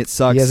 I mean, it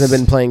sucks. He hasn't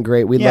been playing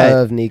great. We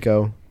love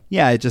Nico.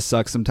 Yeah, it just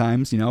sucks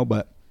sometimes,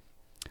 but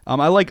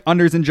I like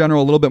unders in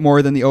general a little bit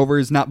more than the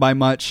overs, not by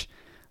much.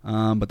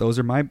 But those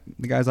are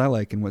the guys I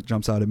like and what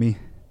jumps out at me.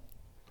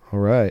 All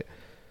right.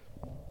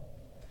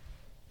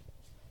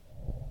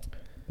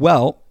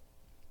 Well,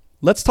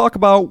 let's talk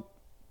about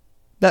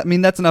that. I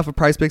mean, that's enough of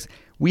Prize Picks.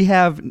 We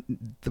have,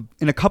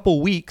 in a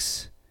couple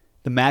weeks,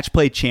 the Match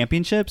Play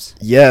Championships.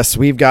 Yes,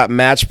 we've got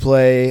Match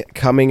Play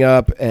coming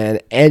up,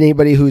 and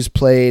anybody who's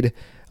played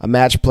a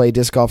Match Play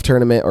disc golf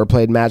tournament or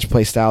played Match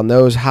Play style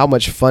knows how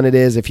much fun it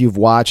is. If you've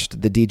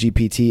watched the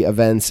DGPT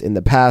events in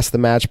the past, the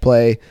Match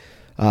Play,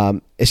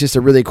 it's just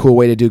a really cool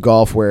way to do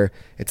golf where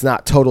it's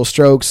not total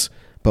strokes,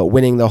 but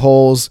winning the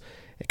holes.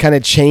 It kind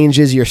of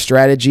changes your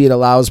strategy. It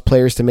allows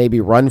players to maybe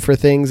run for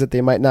things that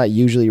they might not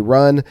usually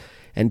run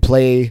and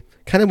play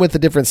kind of with a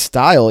different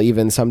style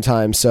even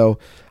sometimes. So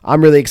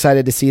I'm really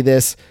excited to see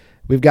this.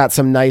 We've got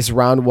some nice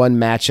round 1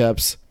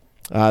 matchups.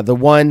 The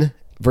 1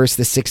 versus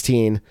the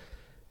 16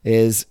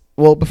 is,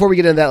 well, before we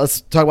get into that,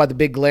 let's talk about the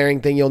big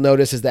glaring thing you'll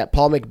notice is that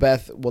Paul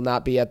Macbeth will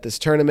not be at this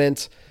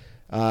tournament.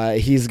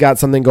 He's got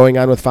something going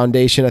on with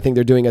Foundation. I think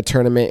they're doing a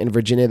tournament in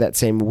Virginia that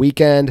same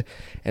weekend,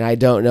 and I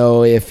don't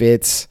know if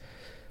it's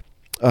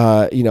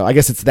I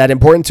guess it's that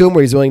important to him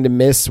where he's willing to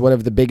miss one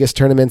of the biggest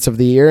tournaments of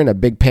the year and a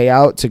big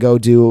payout to go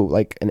do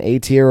like an A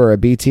tier or a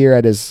B tier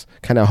at his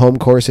kind of home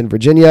course in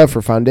Virginia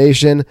for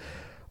Foundation,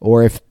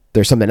 or if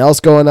there's something else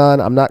going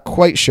on. I'm not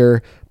quite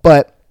sure,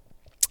 but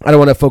I don't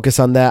want to focus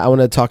on that. I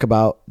want to talk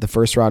about the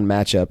first round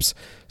matchups.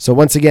 So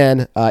once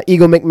again,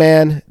 Eagle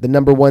McMahon, the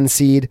number 1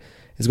 seed,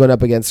 is going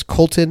up against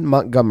Colton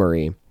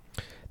Montgomery.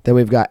 Then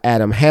we've got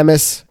Adam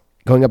Hammes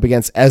going up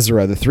against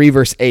Ezra, the 3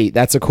 versus 8.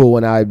 That's a cool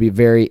one. I'd be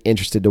very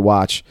interested to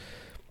watch.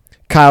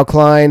 Kyle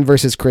Klein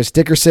versus Chris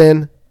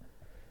Dickerson.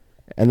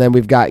 And then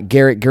we've got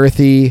Garrett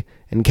Gurthie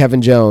and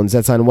Kevin Jones.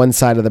 That's on one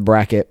side of the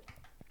bracket.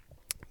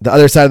 The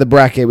other side of the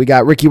bracket, we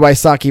got Ricky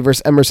Wysocki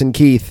versus Emerson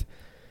Keith.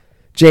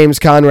 James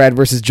Conrad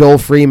versus Joel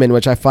Freeman,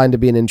 which I find to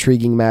be an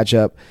intriguing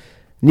matchup.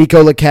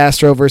 Nico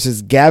LaCastro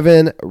versus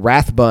Gavin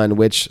Rathbun,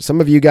 which some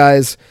of you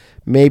guys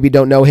maybe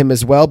don't know him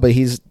as well, but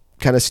he's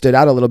kind of stood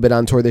out a little bit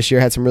on tour this year,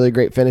 had some really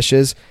great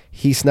finishes.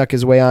 He snuck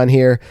his way on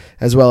here,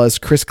 as well as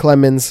Chris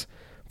Clemens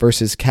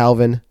versus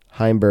Calvin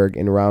Heimberg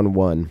in round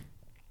 1.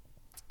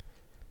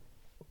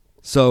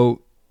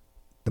 So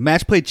the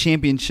Match Play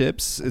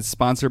Championships is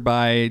sponsored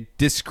by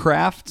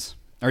Discmania.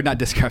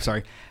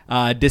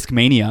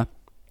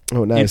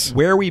 Oh, nice.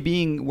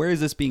 And where is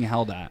this being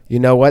held at? You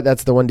know what?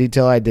 That's the one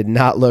detail I did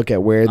not look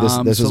at where this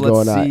was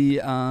going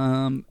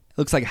on. It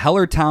looks like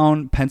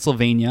Hellertown,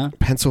 Pennsylvania.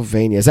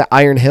 Pennsylvania. Is that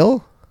Iron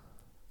Hill?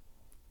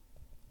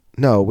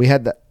 No, we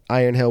had the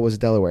Iron Hill was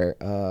Delaware.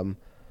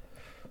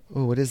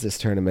 What is this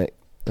tournament?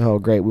 Oh,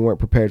 great. We weren't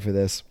prepared for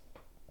this.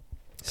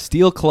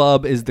 Steel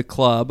Club is the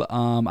club.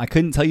 I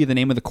couldn't tell you the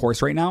name of the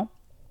course right now.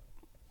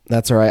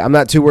 That's all right. I'm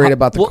not too worried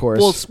about the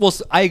course. Well,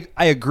 I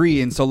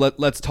agree, and so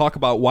let's talk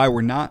about why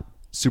we're not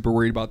super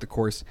worried about the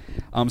course.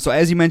 So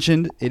as you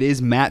mentioned, it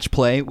is match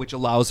play, which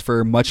allows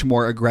for much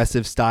more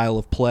aggressive style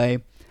of play.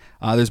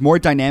 There's more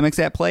dynamics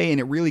at play,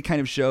 and it really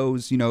kind of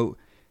shows,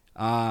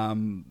 I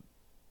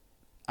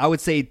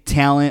would say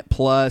talent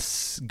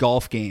plus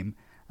golf game.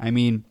 I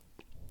mean,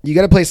 you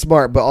got to play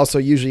smart, but also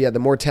usually, the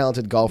more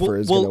talented golfer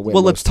is going to win.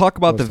 Well, let's talk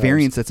about the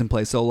variance that's in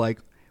play. So,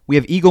 we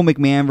have Eagle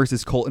McMahon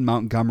versus Colton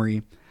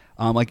Montgomery.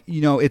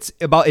 It's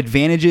about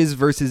advantages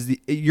versus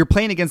you're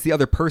playing against the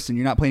other person.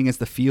 You're not playing against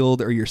the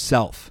field or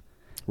yourself.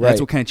 Right.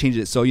 That's what kind of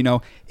changes it. So,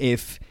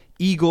 if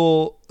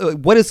Eagle,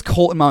 what does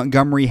Colton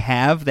Montgomery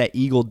have that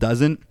Eagle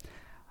doesn't?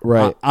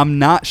 Right. I'm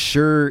not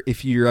sure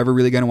if you're ever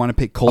really going to want to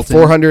pick Colton. A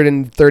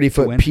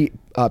 430-foot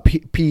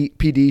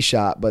PD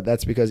shot, but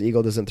that's because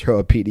Eagle doesn't throw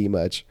a PD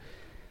much.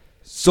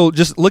 So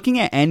just looking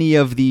at any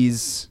of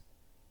these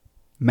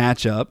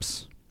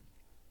matchups,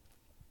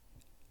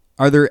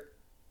 are there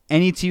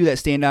any to you that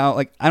stand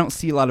out? I don't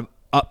see a lot of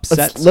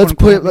upsets. Let's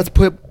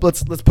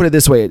put it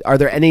this way: are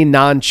there any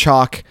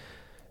non-chalk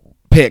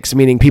picks,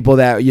 meaning people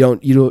that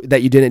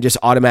you didn't just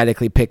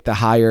automatically pick the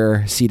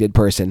higher seeded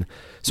person?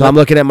 So I'm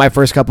looking at my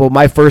first couple.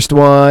 My first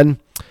one,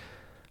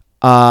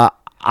 I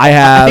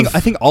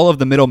think all of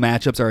the middle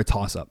matchups are a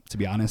toss-up, to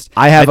be honest.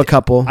 I have a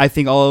couple. I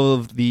think all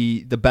of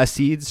the best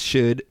seeds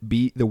should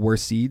beat the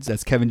worst seeds.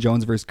 That's Kevin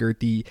Jones versus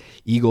Gurthie,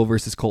 Eagle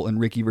versus Colton,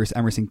 Ricky versus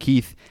Emerson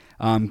Keith,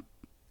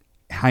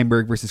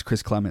 Heimberg versus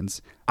Chris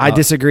Clemens. I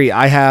disagree.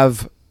 I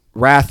have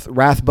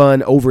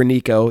Rathbun over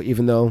Nico,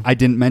 even though I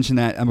didn't mention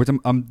that.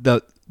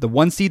 The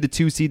 1 seed, the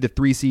 2 seed, the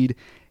 3 seed,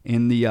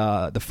 and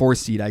the 4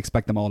 seed. I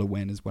expect them all to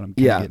win. Is what I'm.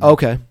 Getting.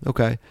 Okay.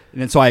 And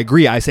then, so I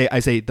agree. I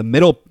say the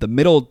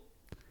middle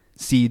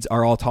seeds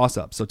are all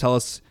toss-ups. So tell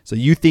us. So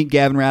you think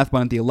Gavin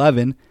Rathbun at the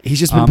 11? He's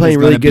just been playing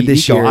really good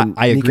this year.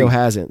 I agree. Nico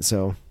hasn't.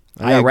 So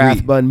I got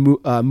Rathbun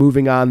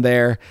moving on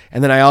there,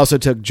 and then I also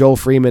took Joel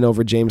Freeman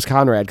over James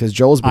Conrad because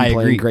Joel's been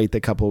playing great the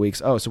couple of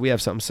weeks. Oh, so we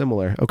have something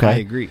similar. Okay, I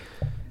agree.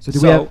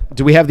 So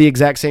do we have the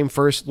exact same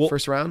first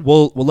round?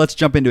 Well, let's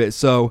jump into it.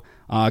 So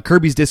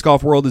Kirby's Disc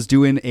Golf World is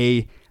doing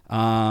a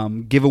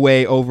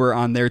giveaway over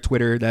on their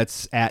Twitter.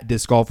 That's at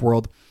Disc Golf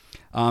World.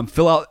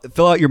 Fill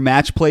out your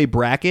match play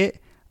bracket.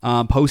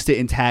 Post it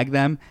and tag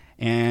them,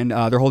 and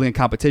they're holding a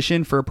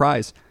competition for a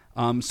prize.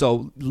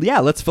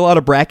 Let's fill out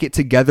a bracket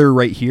together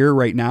right here,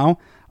 right now.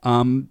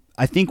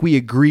 I think we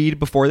agreed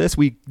before this.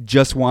 We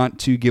just want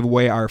to give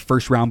away our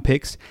first round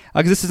picks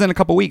because this is in a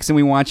couple weeks, and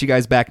we want you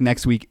guys back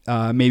next week,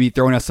 maybe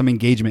throwing us some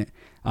engagement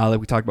like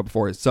we talked about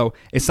before. So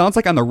it sounds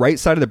like on the right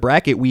side of the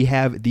bracket, we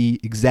have the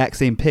exact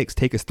same picks.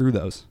 Take us through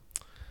those.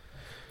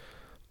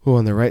 Oh,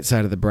 on the right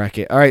side of the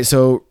bracket. All right,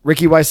 so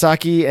Ricky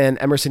Wysocki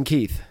and Emerson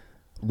Keith.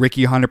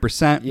 Ricky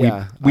 100%.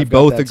 Yeah, we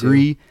both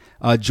agree.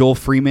 Joel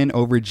Freeman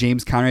over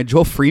James Conrad.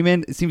 Joel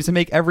Freeman seems to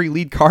make every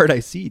lead card I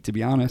see, to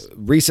be honest.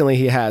 Recently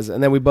he has.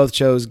 And then we both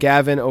chose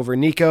Gavin over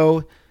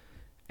Nico.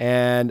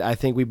 And I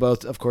think we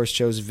both, of course,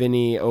 chose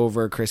Vinny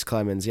over Chris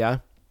Clemens, yeah?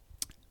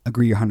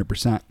 Agree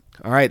 100%.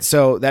 All right,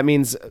 so that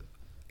means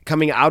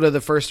coming out of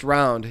the first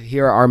round,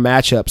 here are our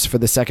matchups for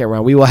the second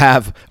round. We will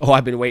have,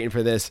 I've been waiting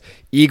for this,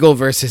 Eagle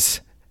versus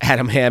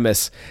Adam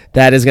Hammes.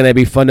 That is going to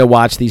be fun to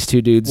watch, these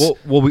two dudes.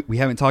 Well, we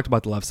haven't talked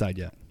about the left side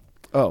yet.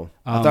 I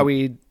thought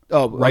we...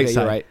 Oh, right okay,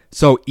 side. You're right.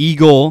 So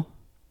Eagle.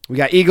 We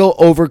got Eagle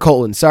over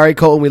Colton. Sorry,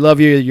 Colton. We love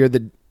you. You're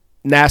the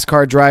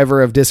NASCAR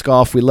driver of disc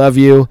golf. We love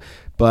you.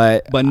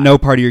 But no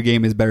part of your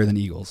game is better than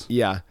Eagle's.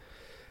 Yeah.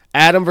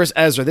 Adam versus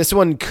Ezra. This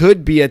one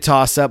could be a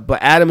toss-up,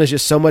 but Adam is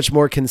just so much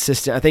more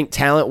consistent. I think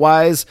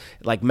talent-wise,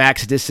 like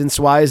max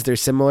distance-wise, they're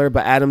similar,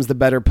 but Adam's the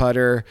better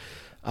putter.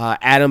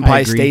 Adam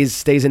probably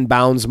stays in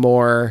bounds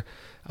more.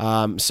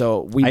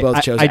 So we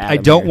both chose Adam.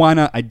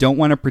 I don't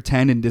want to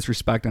pretend and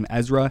disrespect on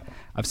Ezra.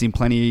 I've seen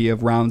plenty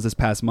of rounds this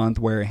past month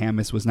where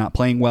Hamas was not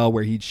playing well,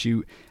 where he'd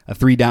shoot a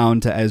 3 down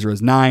to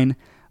Ezra's 9.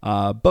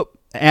 But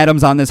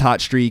Adam's on this hot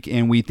streak,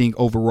 and we think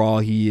overall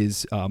he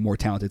is more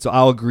talented. So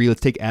I'll agree.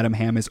 Let's take Adam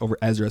Hamas over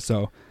Ezra.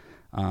 So,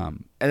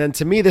 and then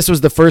to me, this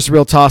was the first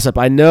real toss-up.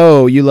 I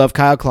know you love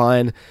Kyle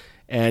Klein,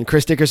 and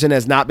Chris Dickerson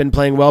has not been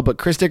playing well, but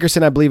Chris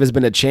Dickerson, I believe, has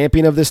been a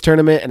champion of this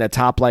tournament and a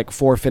top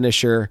 4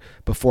 finisher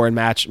before in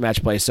match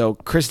play. So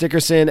Chris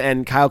Dickerson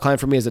and Kyle Klein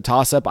for me is a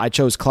toss-up. I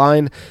chose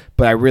Klein,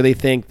 but I really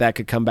think that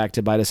could come back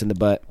to bite us in the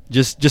butt.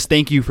 Just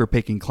thank you for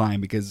picking Klein,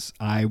 because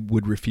I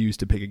would refuse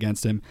to pick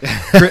against him.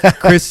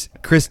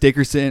 Chris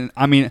Dickerson,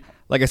 I mean,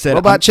 like I said, what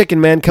about Chicken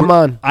Man? Come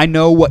on. I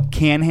know what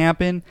can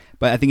happen,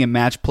 but I think in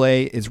match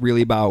play is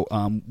really about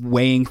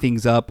weighing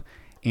things up,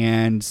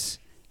 and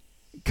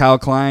Kyle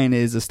Klein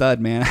is a stud,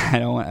 man. I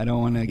don't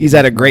want to. He's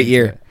had a great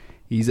year.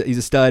 He's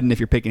a stud, and if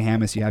you're picking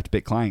Hamas, you have to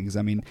pick Klein, because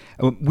I mean,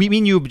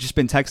 you've just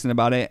been texting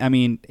about it. I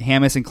mean,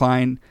 Hamas and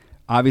Klein,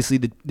 obviously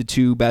the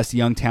two best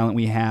young talent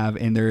we have,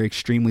 and they're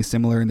extremely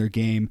similar in their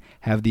game,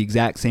 have the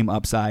exact same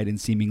upside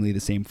and seemingly the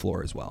same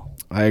floor as well.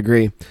 I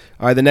agree.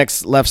 All right, the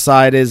next left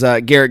side is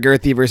Garrett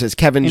Gerthy versus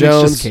Kevin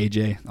Jones. It's just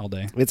KJ all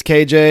day. It's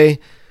KJ.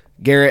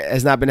 Garrett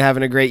has not been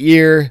having a great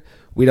year.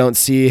 We don't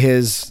see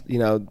his,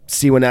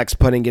 C1X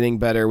putting getting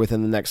better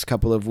within the next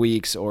couple of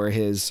weeks, or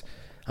his,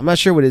 I'm not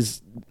sure what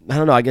his, I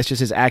don't know, I guess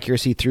just his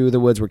accuracy through the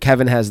woods, where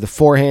Kevin has the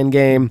forehand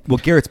game. Well,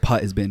 Garrett's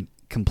putt has been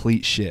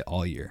complete shit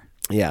all year.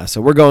 Yeah,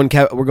 so we're going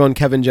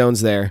Kevin Jones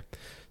there.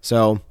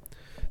 So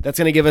that's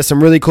going to give us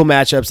some really cool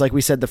matchups. Like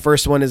we said, the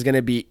first one is going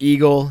to be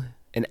Eagle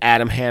and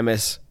Adam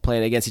Hamas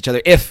playing against each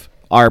other, if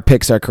our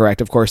picks are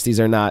correct. Of course, these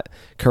are not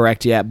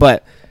correct yet,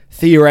 but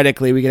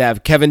theoretically, we could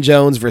have Kevin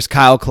Jones versus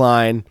Kyle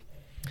Klein,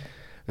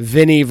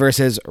 Vinny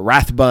versus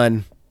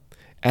Rathbun,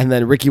 and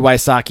then Ricky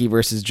Wysocki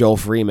versus Joel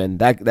Freeman.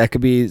 That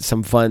could be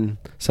some fun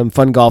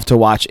golf to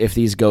watch if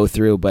these go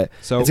through, but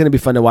it's going to be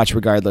fun to watch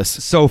regardless.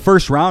 So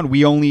first round,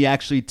 we only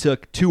actually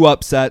took 2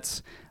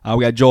 upsets.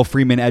 We got Joel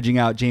Freeman edging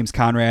out James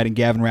Conrad and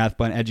Gavin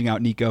Rathbun edging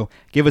out Nico.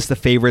 Give us the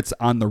favorites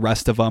on the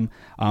rest of them.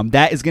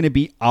 That is going to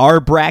be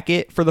our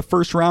bracket for the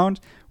first round.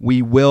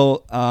 We will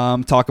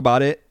talk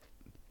about it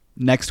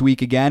next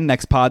week again,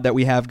 next pod that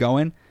we have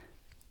going.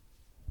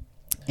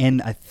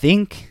 And I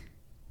think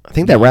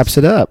that wraps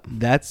it up.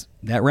 That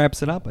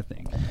wraps it up, I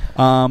think.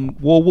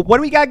 Well, what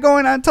do we got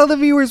going on? Tell the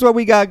viewers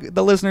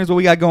the listeners what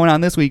we got going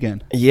on this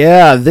weekend.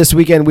 Yeah, this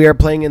weekend we are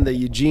playing in the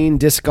Eugene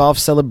Disc Golf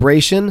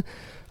Celebration,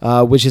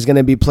 which is going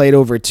to be played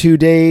over 2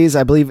 days.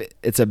 I believe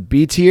it's a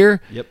B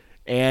tier. Yep.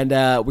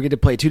 And we get to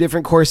play 2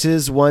 different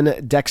courses.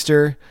 One,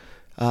 Dexter,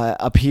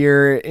 up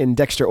here in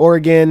Dexter,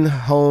 Oregon,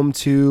 home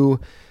to...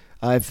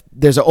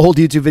 there's an old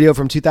YouTube video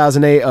from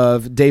 2008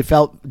 of Dave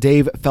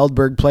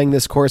Feldberg playing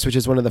this course, which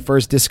is one of the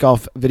first disc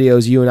golf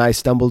videos you and I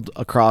stumbled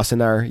across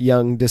in our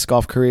young disc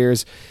golf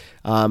careers.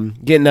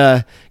 Getting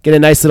a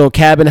nice little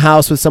cabin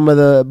house with some of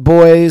the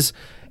boys,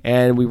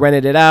 and we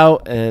rented it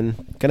out,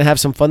 and gonna have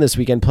some fun this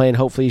weekend playing.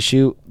 Hopefully,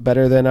 shoot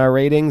better than our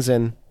ratings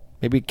and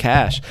maybe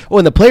cash. Oh,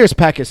 and the Players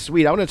Pack is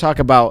sweet. I want to talk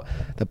about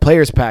the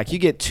Players Pack. You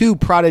get 2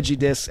 Prodigy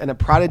discs and a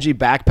Prodigy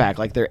backpack,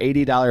 like their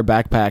 $80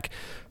 backpack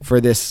for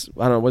this.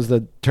 I don't know, what's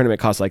the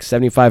tournament cost, like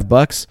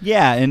 $75?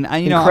 Yeah, and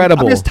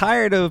incredible. I'm just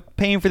tired of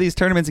paying for these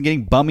tournaments and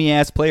getting bummy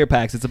ass player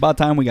packs. It's about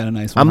time we got a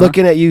nice one. I'm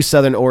looking at you,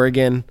 Southern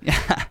Oregon.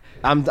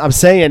 I'm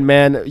saying,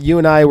 man, you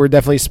and I were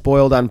definitely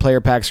spoiled on player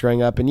packs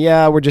growing up, and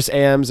yeah, we're just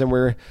AMs and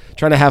we're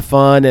trying to have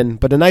fun,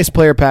 but a nice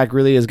player pack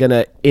really is going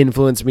to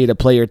influence me to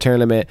play your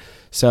tournament.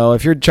 So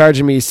if you're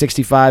charging me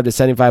 $65 to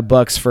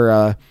 $75 for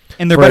a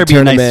and there better be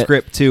a nice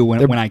script too when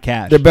I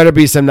cash. There better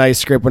be some nice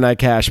script when I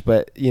cash,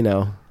 but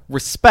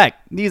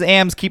respect. These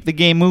AMs keep the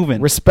game moving.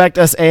 Respect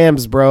us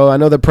AMs, bro. I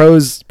know the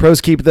pros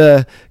keep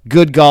the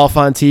good golf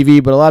on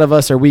TV, but a lot of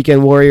us are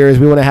weekend warriors.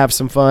 We want to have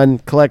some fun,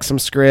 collect some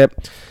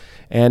script,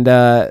 and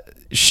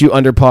shoot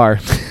under par.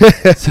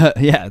 So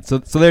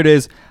there it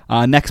is.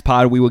 Next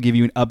pod, we will give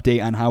you an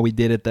update on how we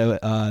did at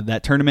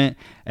that tournament,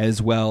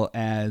 as well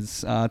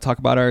as talk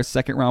about our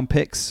second round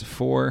picks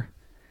for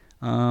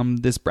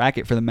this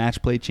bracket for the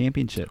Match Play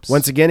Championships.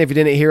 Once again, if you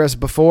didn't hear us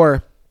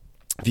before,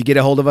 if you get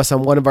a hold of us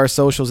on one of our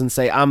socials and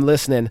say, I'm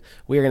listening,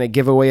 we are going to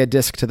give away a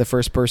disc to the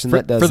first person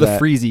that does that. For the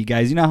Freezy,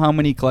 guys. You know how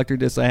many collector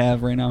discs I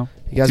have right now?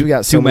 You guys, we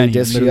got so many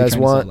discs you guys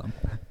want.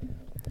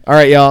 All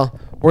right, y'all.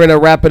 We're going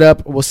to wrap it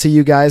up. We'll see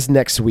you guys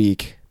next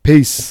week.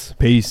 Peace.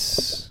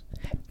 Peace.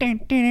 Yeah.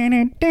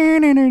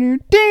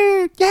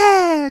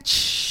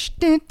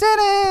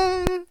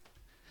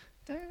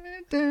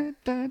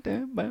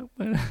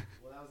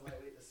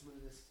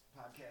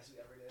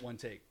 One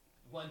take.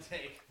 One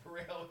take. For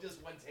real.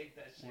 Just one take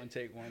that shit. One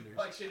take wonders.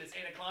 Like shit, it's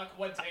 8 o'clock.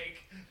 One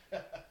take.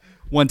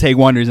 One take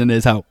wonders in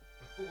this house.